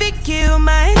 you no fit kill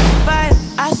my vibe.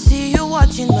 I see you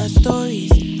watching my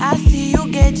stories. I see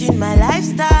you gauging my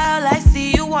lifestyle. I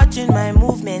see you watching my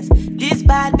movements. This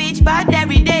bad bitch bad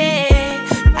every day.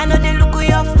 I know they look at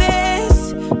your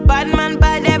face. Bad man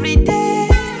bad every day.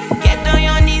 Get on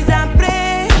your knees and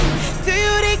pray till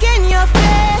you regain your faith.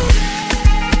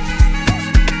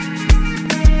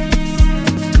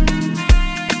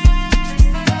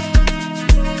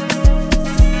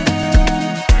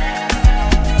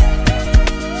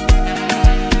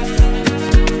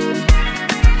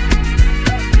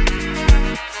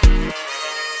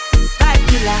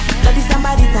 Bloody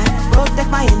Samaritan, protect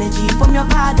my energy from your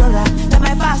bad aura. Let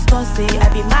my pastor say I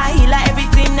be my healer,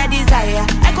 everything I desire.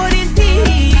 I go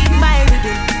receive my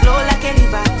rhythm, flow like a